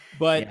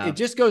 But it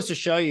just goes to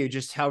show you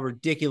just how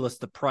ridiculous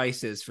the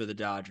price is for the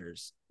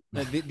Dodgers.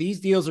 These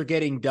deals are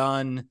getting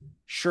done.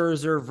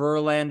 Scherzer,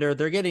 Verlander,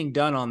 they're getting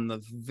done on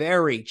the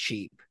very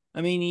cheap.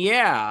 I mean,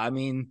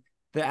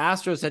 the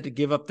Astros had to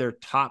give up their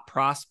top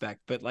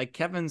prospect, but like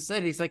Kevin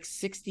said, he's like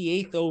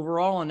 68th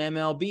overall in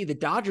MLB. The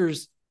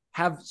Dodgers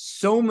have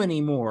so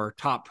many more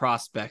top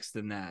prospects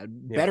than that,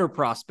 better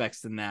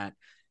prospects than that.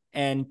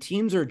 And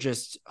teams are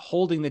just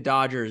holding the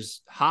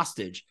Dodgers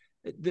hostage.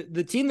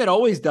 The team that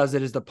always does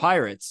it is the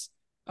Pirates.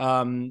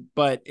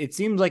 But it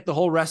seems like the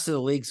whole rest of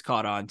the league's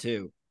caught on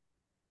too.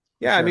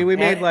 Yeah. Sure. I mean, we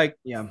made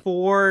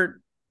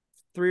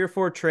three or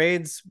four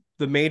trades,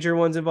 the major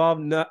ones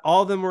involved. Not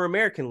all of them were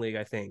American League,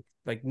 I think.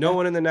 Like no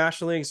one in the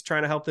National League is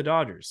trying to help the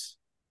Dodgers.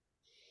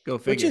 Go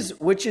figure.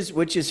 Which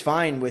is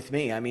fine with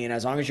me. I mean,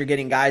 as long as you're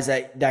getting guys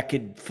that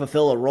could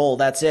fulfill a role,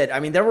 that's it. I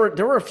mean, there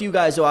were a few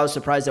guys who I was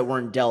surprised that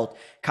weren't dealt.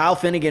 Kyle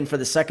Finnegan for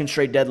the second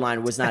straight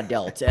deadline was not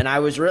dealt, and I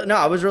was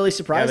really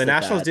surprised. Yeah, the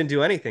Nationals didn't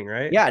do anything,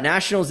 right? Yeah,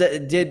 Nationals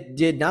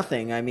did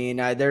nothing. I mean,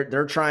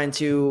 they're trying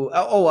to.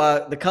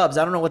 The Cubs.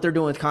 I don't know what they're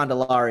doing with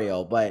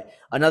Candelario, but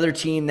another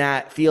team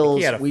that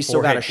feels we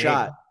still got a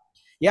shot.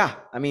 Yeah,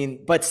 I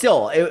mean, but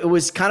still, it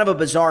was kind of a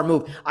bizarre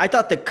move. I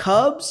thought the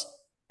Cubs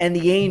and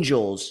the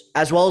Angels,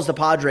 as well as the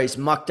Padres,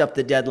 mucked up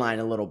the deadline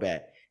a little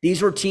bit.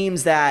 These were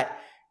teams that,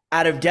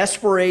 out of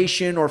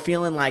desperation or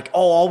feeling like,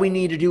 all we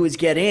need to do is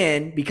get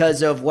in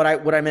because of what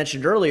I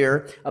mentioned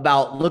earlier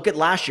about, look at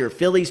last year,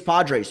 Phillies,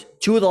 Padres,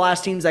 two of the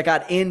last teams that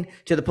got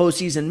into the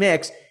postseason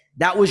mix.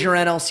 That was your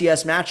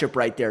NLCS matchup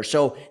right there.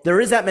 So there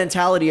is that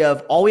mentality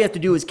of all we have to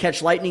do is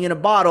catch lightning in a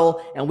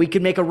bottle, and we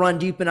could make a run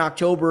deep in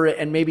October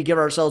and maybe give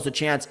ourselves a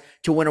chance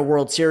to win a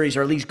World Series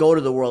or at least go to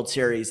the World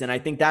Series. And I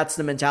think that's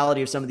the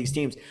mentality of some of these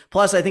teams.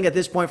 Plus, I think at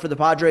this point for the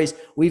Padres,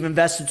 we've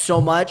invested so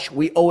much,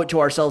 we owe it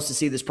to ourselves to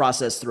see this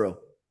process through.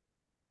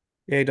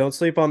 Hey, don't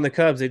sleep on the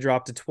Cubs. They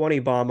dropped a 20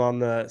 bomb on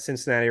the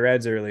Cincinnati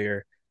Reds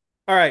earlier.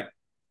 All right,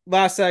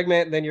 last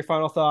segment, then your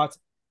final thoughts.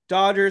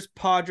 Dodgers,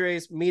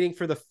 Padres meeting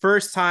for the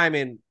first time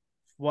in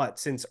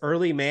since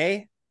early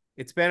May?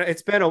 It's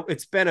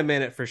been a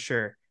minute for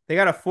sure. They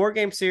got a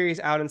 4-game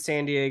series out in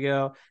San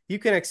Diego. You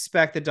can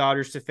expect the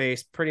Dodgers to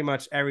face pretty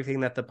much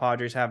everything that the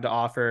Padres have to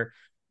offer.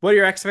 What are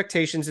your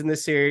expectations in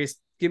this series?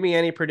 Give me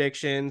any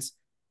predictions,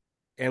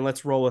 and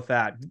let's roll with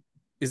that.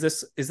 Is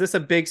this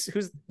a big?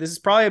 This is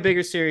probably a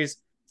bigger series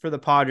for the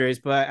Padres,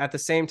 but at the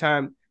same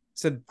time,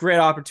 it's a great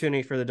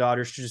opportunity for the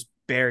Dodgers to just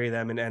bury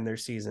them and end their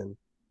season.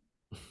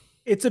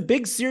 It's a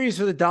big series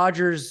for the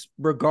Dodgers,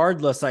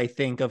 regardless, I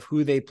think, of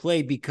who they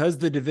play, because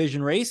the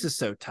division race is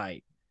so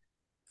tight.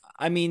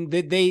 I mean,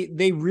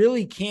 they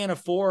really can't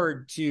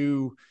afford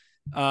to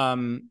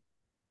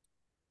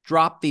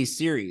drop these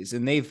series,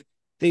 and they've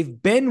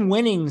been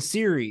winning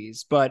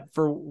series, but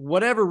for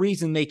whatever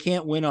reason, they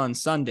can't win on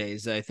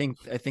Sundays. I think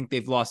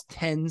they've lost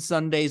 10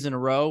 Sundays in a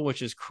row,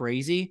 which is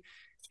crazy,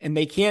 and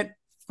they can't,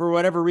 for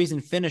whatever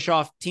reason, finish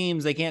off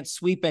teams. They can't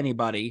sweep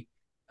anybody.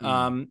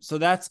 So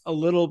that's a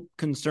little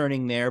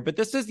concerning there, but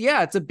this is,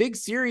 it's a big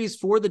series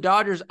for the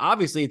Dodgers.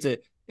 Obviously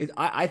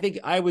I think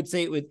I would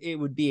say it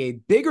would be a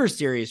bigger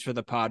series for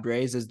the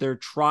Padres, as they're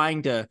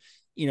trying to,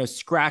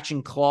 scratch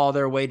and claw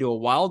their way to a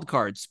wild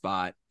card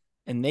spot.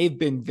 And they've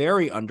been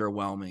very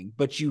underwhelming,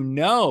 but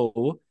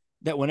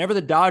that whenever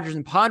the Dodgers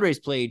and Padres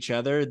play each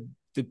other,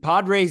 the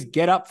Padres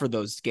get up for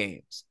those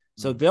games.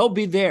 So they'll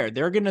be there.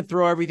 They're going to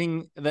throw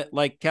everything that,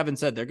 like Kevin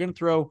said, they're going to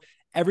throw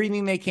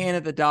everything they can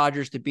at the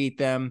Dodgers to beat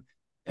them.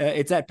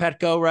 It's at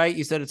Petco, right?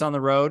 You said it's on the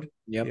road.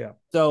 Yep. Yeah.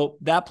 So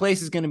that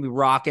place is going to be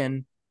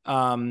rocking.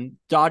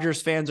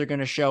 Dodgers fans are going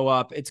to show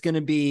up. It's going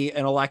to be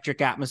an electric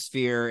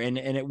atmosphere, and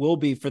it will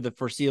be for the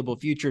foreseeable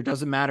future. It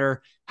doesn't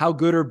matter how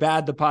good or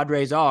bad the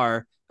Padres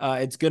are.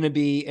 It's going to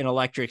be an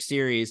electric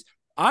series.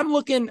 I'm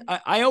looking.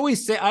 I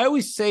always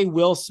say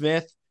Will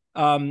Smith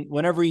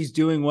whenever he's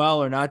doing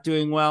well or not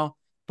doing well,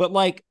 but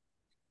like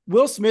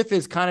Will Smith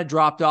has kind of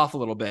dropped off a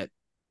little bit,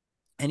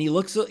 and he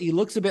looks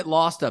a bit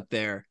lost up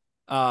there.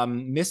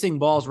 Missing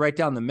balls right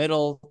down the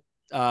middle,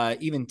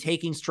 even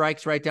taking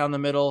strikes right down the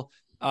middle.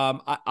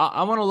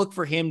 I want to look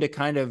for him to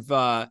kind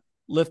of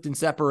lift and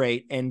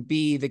separate and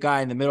be the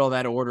guy in the middle of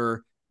that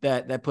order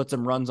that puts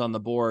some runs on the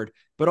board.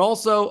 But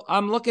also,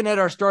 I'm looking at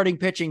our starting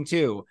pitching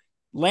too.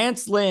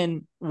 Lance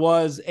Lynn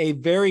was a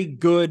very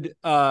good,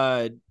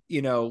 kind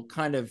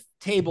of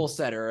table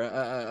setter,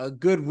 a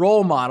good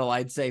role model,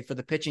 I'd say, for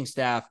the pitching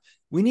staff.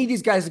 We need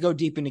these guys to go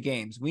deep into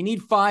games. We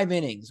need 5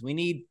 innings. We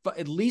need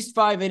at least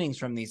 5 innings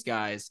from these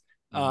guys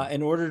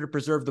in order to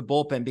preserve the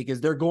bullpen, because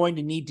they're going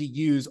to need to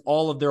use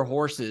all of their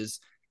horses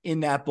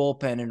in that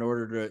bullpen in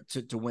order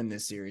to win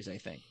this series, I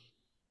think.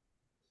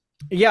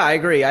 Yeah, I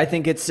agree. I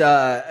think it's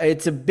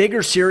a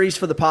bigger series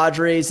for the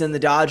Padres and the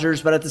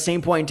Dodgers, but at the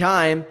same point in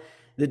time,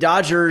 the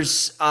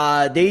Dodgers,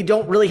 they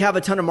don't really have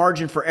a ton of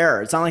margin for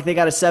error. It's not like they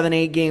got a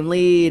 7-8 game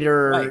lead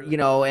or,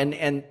 right.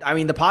 And I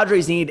mean, the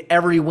Padres need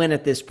every win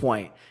at this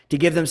point to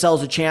give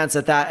themselves a chance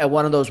at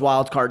one of those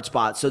wild card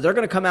spots. So they're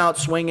going to come out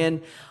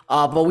swinging.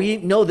 But we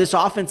know this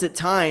offense at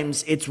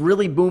times, it's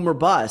really boom or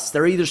bust.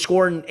 They're either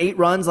scoring 8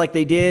 runs like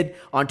they did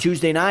on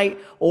Tuesday night,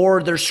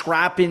 or they're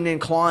scrapping and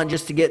clawing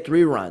just to get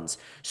 3 runs.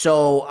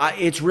 So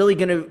it's really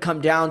going to come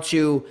down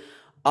to,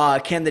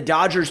 can the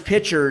Dodgers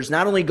pitchers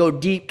not only go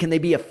deep, can they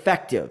be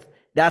effective?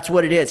 That's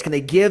what it is. Can they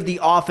give the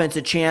offense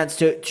a chance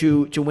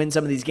to win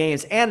some of these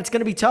games? And it's going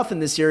to be tough in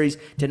this series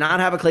to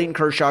not have a Clayton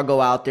Kershaw go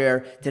out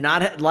there, to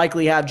not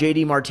likely have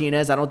JD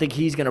Martinez. I don't think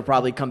he's going to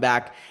probably come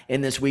back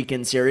in this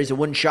weekend series. It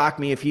wouldn't shock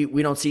me if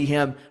we don't see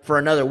him for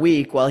another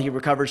week while he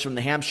recovers from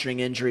the hamstring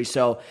injury.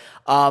 So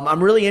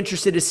I'm really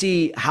interested to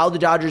see how the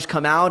Dodgers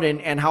come out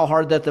and how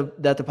hard that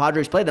the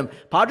Padres play them.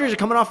 Padres are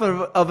coming off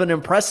of an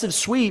impressive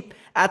sweep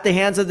at the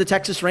hands of the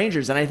Texas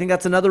Rangers. And I think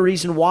that's another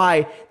reason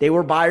why they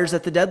were buyers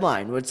at the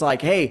deadline. It's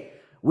like, hey,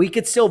 we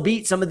could still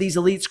beat some of these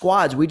elite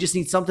squads. We just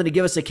need something to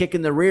give us a kick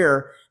in the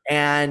rear.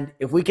 And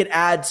if we could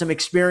add some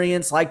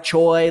experience like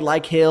Choi,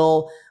 like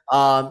Hill,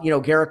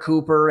 Garrett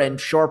Cooper, and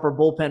sharper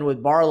bullpen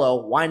with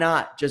Barlow, why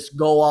not just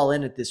go all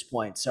in at this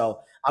point?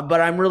 So,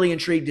 but I'm really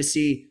intrigued to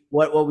see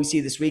what we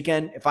see this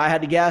weekend. If I had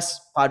to guess,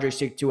 Padres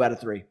take 2 out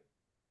of 3.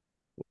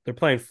 They're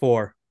playing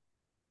 4.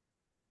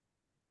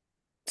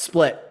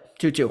 Split.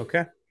 2-2.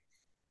 Okay.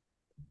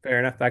 Fair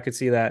enough. I could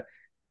see that.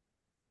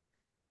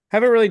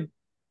 Haven't really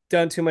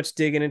done too much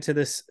digging into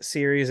this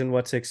series and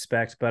what to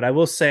expect, but I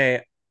will say,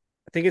 I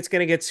think it's going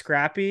to get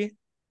scrappy.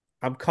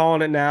 I'm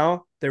calling it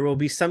now. There will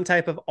be some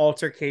type of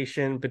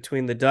altercation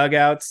between the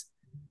dugouts.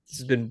 This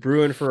has been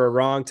brewing for a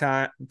long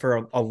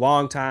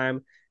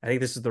time. I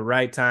think this is the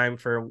right time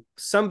for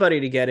somebody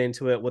to get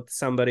into it with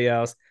somebody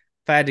else.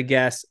 If I had to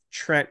guess,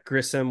 Trent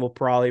Grissom will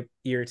probably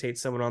irritate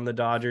someone on the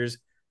Dodgers.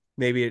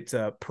 Maybe it's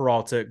a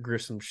Peralta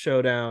Grissom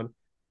showdown.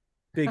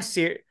 Big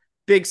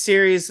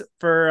series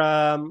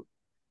for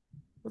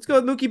let's go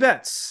with Mookie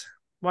Betts.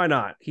 Why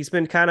not? He's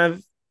been kind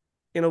of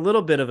in a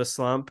little bit of a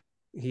slump.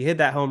 He hit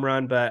that home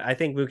run, but I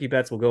think Mookie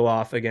Betts will go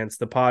off against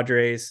the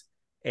Padres,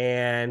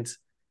 and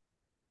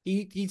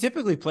he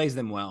typically plays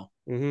them well.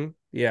 Mm-hmm,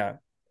 yeah,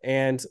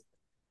 and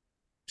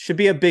should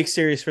be a big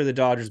series for the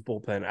Dodgers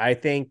bullpen. I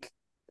think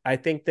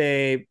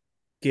they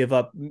give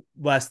up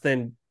less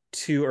than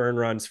 2 earned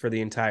runs for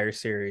the entire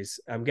series.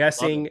 I'm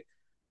guessing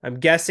I'm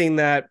guessing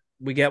that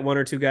we get 1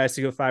 or 2 guys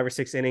to go 5 or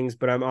 6 innings,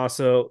 but I'm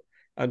also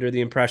under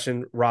the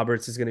impression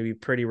Roberts is going to be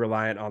pretty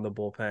reliant on the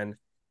bullpen,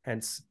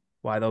 hence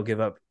why they'll give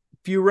up a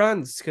few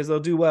runs because they'll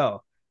do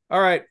well.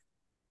 All right.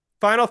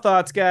 Final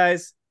thoughts,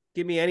 guys.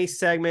 Give me any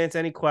segments,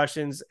 any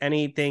questions,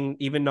 anything,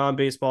 even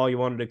non-baseball you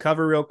wanted to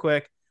cover real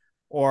quick,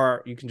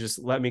 or you can just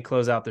let me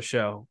close out the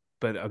show.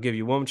 But I'll give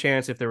you one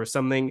chance if there was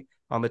something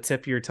on the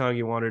tip of your tongue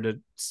you wanted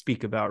to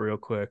speak about real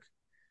quick.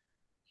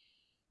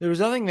 There was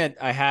nothing that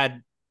I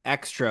had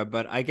extra,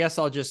 but I guess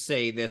I'll just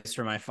say this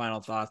for my final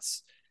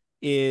thoughts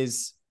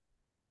is,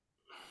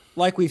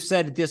 like we've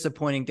said, a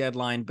disappointing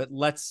deadline, but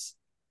let's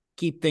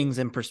keep things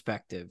in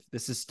perspective.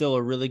 This is still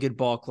a really good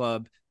ball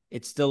club.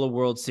 It's still a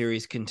World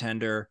Series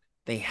contender.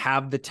 They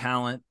have the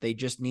talent. They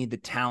just need the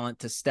talent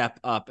to step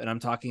up. And I'm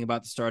talking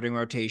about the starting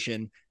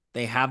rotation.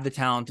 They have the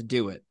talent to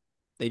do it.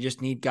 They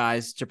just need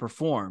guys to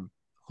perform.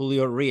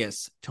 Julio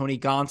Urias, Tony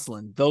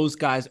Gonsolin, those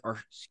guys are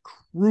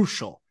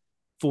crucial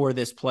for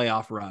this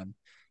playoff run.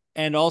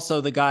 And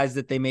also the guys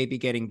that they may be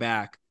getting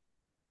back.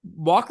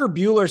 Walker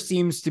Buehler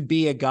seems to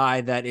be a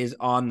guy that is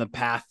on the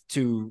path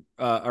to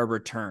a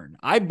return.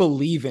 I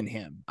believe in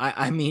him.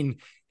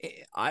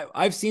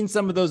 I've seen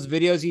some of those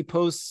videos he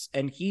posts,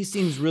 and he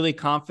seems really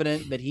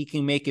confident that he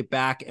can make it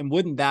back. And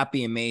wouldn't that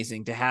be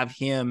amazing to have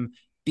him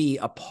be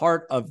a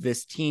part of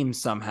this team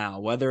somehow,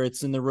 whether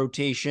it's in the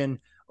rotation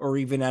or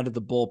even out of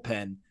the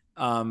bullpen?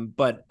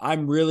 But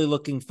I'm really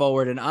looking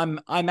forward, and I'm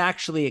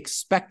actually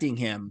expecting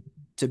him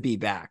to be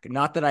back.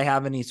 Not that I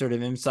have any sort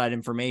of inside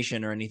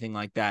information or anything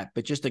like that,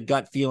 but just a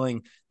gut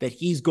feeling that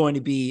he's going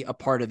to be a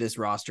part of this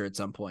roster at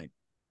some point.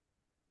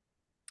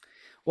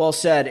 Well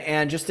said.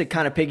 And just to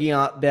kind of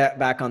piggyback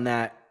back on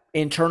that,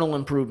 internal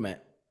improvement.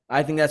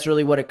 I think that's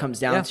really what it comes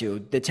down to.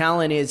 The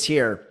talent is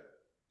here.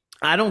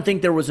 I don't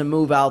think there was a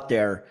move out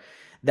there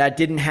that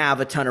didn't have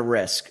a ton of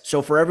risk.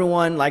 So for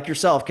everyone like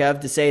yourself, Kev,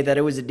 to say that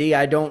it was a D,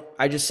 I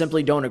just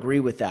simply don't agree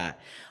with that.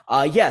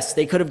 Yes,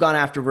 they could have gone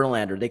after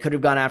Verlander. They could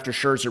have gone after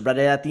Scherzer. But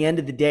at the end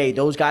of the day,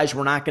 those guys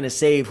were not going to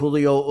save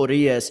Julio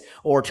Urias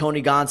or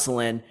Tony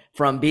Gonsolin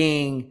from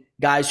being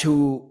guys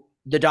who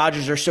the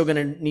Dodgers are still going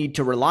to need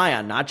to rely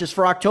on, not just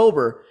for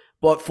October,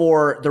 but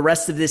for the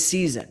rest of this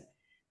season.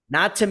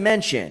 Not to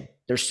mention,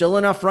 there's still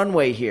enough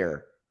runway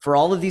here for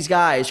all of these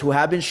guys who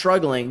have been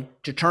struggling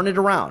to turn it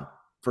around,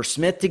 for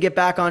Smith to get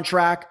back on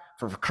track,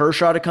 for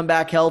Kershaw to come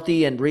back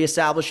healthy and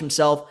reestablish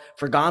himself,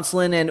 for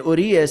Gonsolin and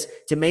Urias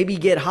to maybe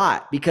get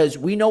hot, because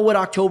we know what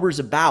October is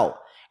about.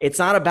 It's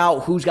not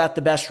about who's got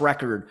the best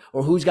record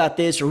or who's got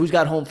this or who's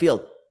got home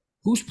field.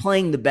 Who's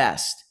playing the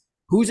best?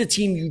 Who's a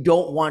team you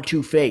don't want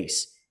to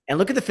face? And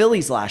look at the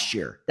Phillies last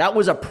year. That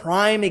was a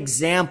prime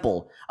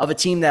example of a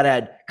team that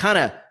had kind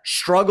of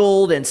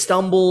struggled and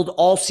stumbled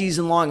all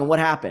season long. And what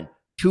happened?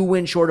 2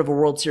 wins short of a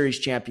World Series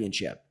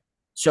championship.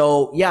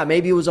 So yeah,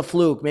 maybe it was a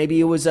fluke. Maybe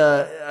it was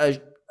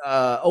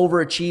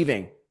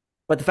overachieving.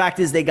 But the fact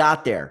is they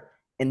got there.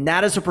 And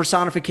that is a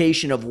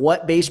personification of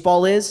what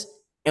baseball is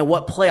and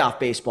what playoff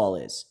baseball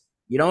is.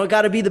 You don't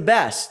got to be the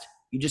best.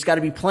 You just got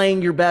to be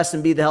playing your best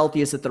and be the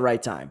healthiest at the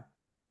right time.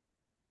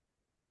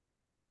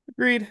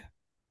 Agreed.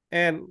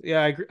 And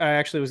yeah, I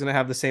actually was going to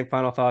have the same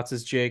final thoughts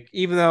as Jake.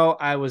 Even though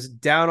I was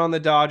down on the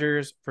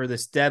Dodgers for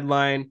this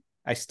deadline,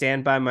 I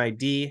stand by my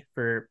D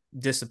for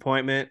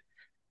disappointment.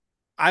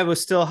 I was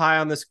still high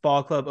on this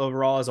ball club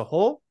overall as a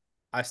whole.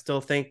 I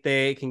still think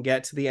they can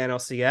get to the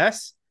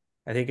NLCS.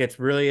 I think it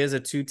really is a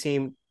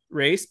 2-team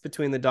race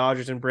between the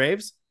Dodgers and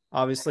Braves.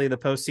 Obviously, the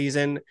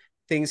postseason,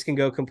 things can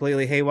go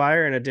completely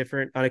haywire, and a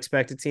different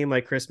unexpected team,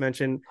 like Chris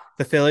mentioned,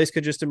 the Phillies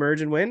could just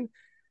emerge and win.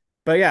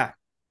 But yeah,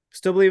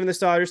 still believe in this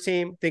Dodgers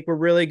team. Think we're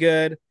really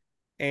good.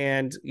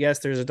 And yes,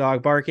 there's a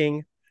dog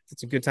barking.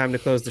 It's a good time to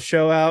close the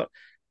show out.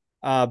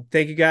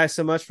 Thank you guys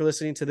so much for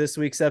listening to this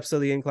week's episode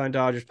of the Incline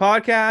Dodgers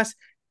podcast.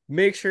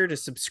 Make sure to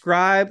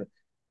subscribe,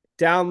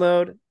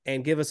 download,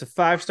 and give us a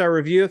 5-star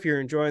review if you're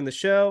enjoying the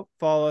show.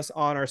 Follow us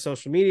on our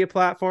social media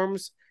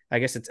platforms. I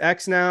guess it's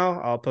X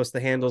now. I'll post the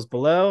handles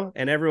below.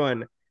 And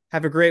everyone,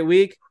 have a great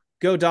week.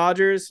 Go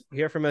Dodgers.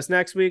 Hear from us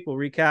next week. We'll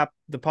recap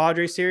the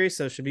Padres series,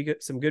 so it should be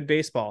some good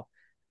baseball.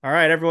 All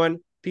right,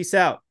 everyone. Peace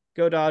out.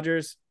 Go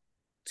Dodgers.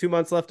 2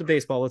 months left of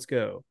baseball. Let's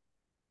go.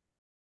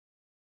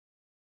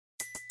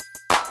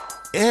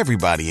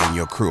 Everybody in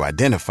your crew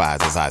identifies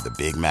as either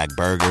Big Mac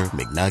Burger,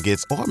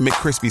 McNuggets, or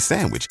McCrispy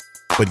Sandwich.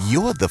 But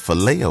you're the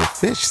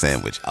Filet-O-Fish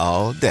Sandwich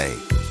all day.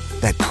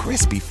 That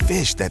crispy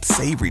fish, that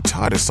savory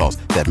tartar sauce,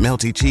 that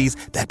melty cheese,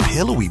 that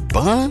pillowy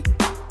bun.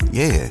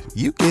 Yeah,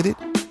 you get it.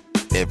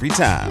 Every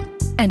time.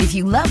 And if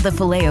you love the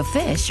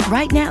Filet-O-Fish,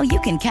 right now you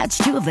can catch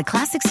 2 of the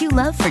classics you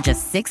love for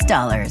just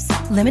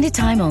 $6. Limited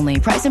time only.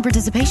 Price and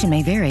participation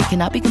may vary.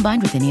 Cannot be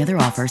combined with any other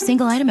offer.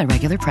 Single item at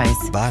regular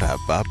price.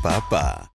 Ba-da-ba-ba-ba.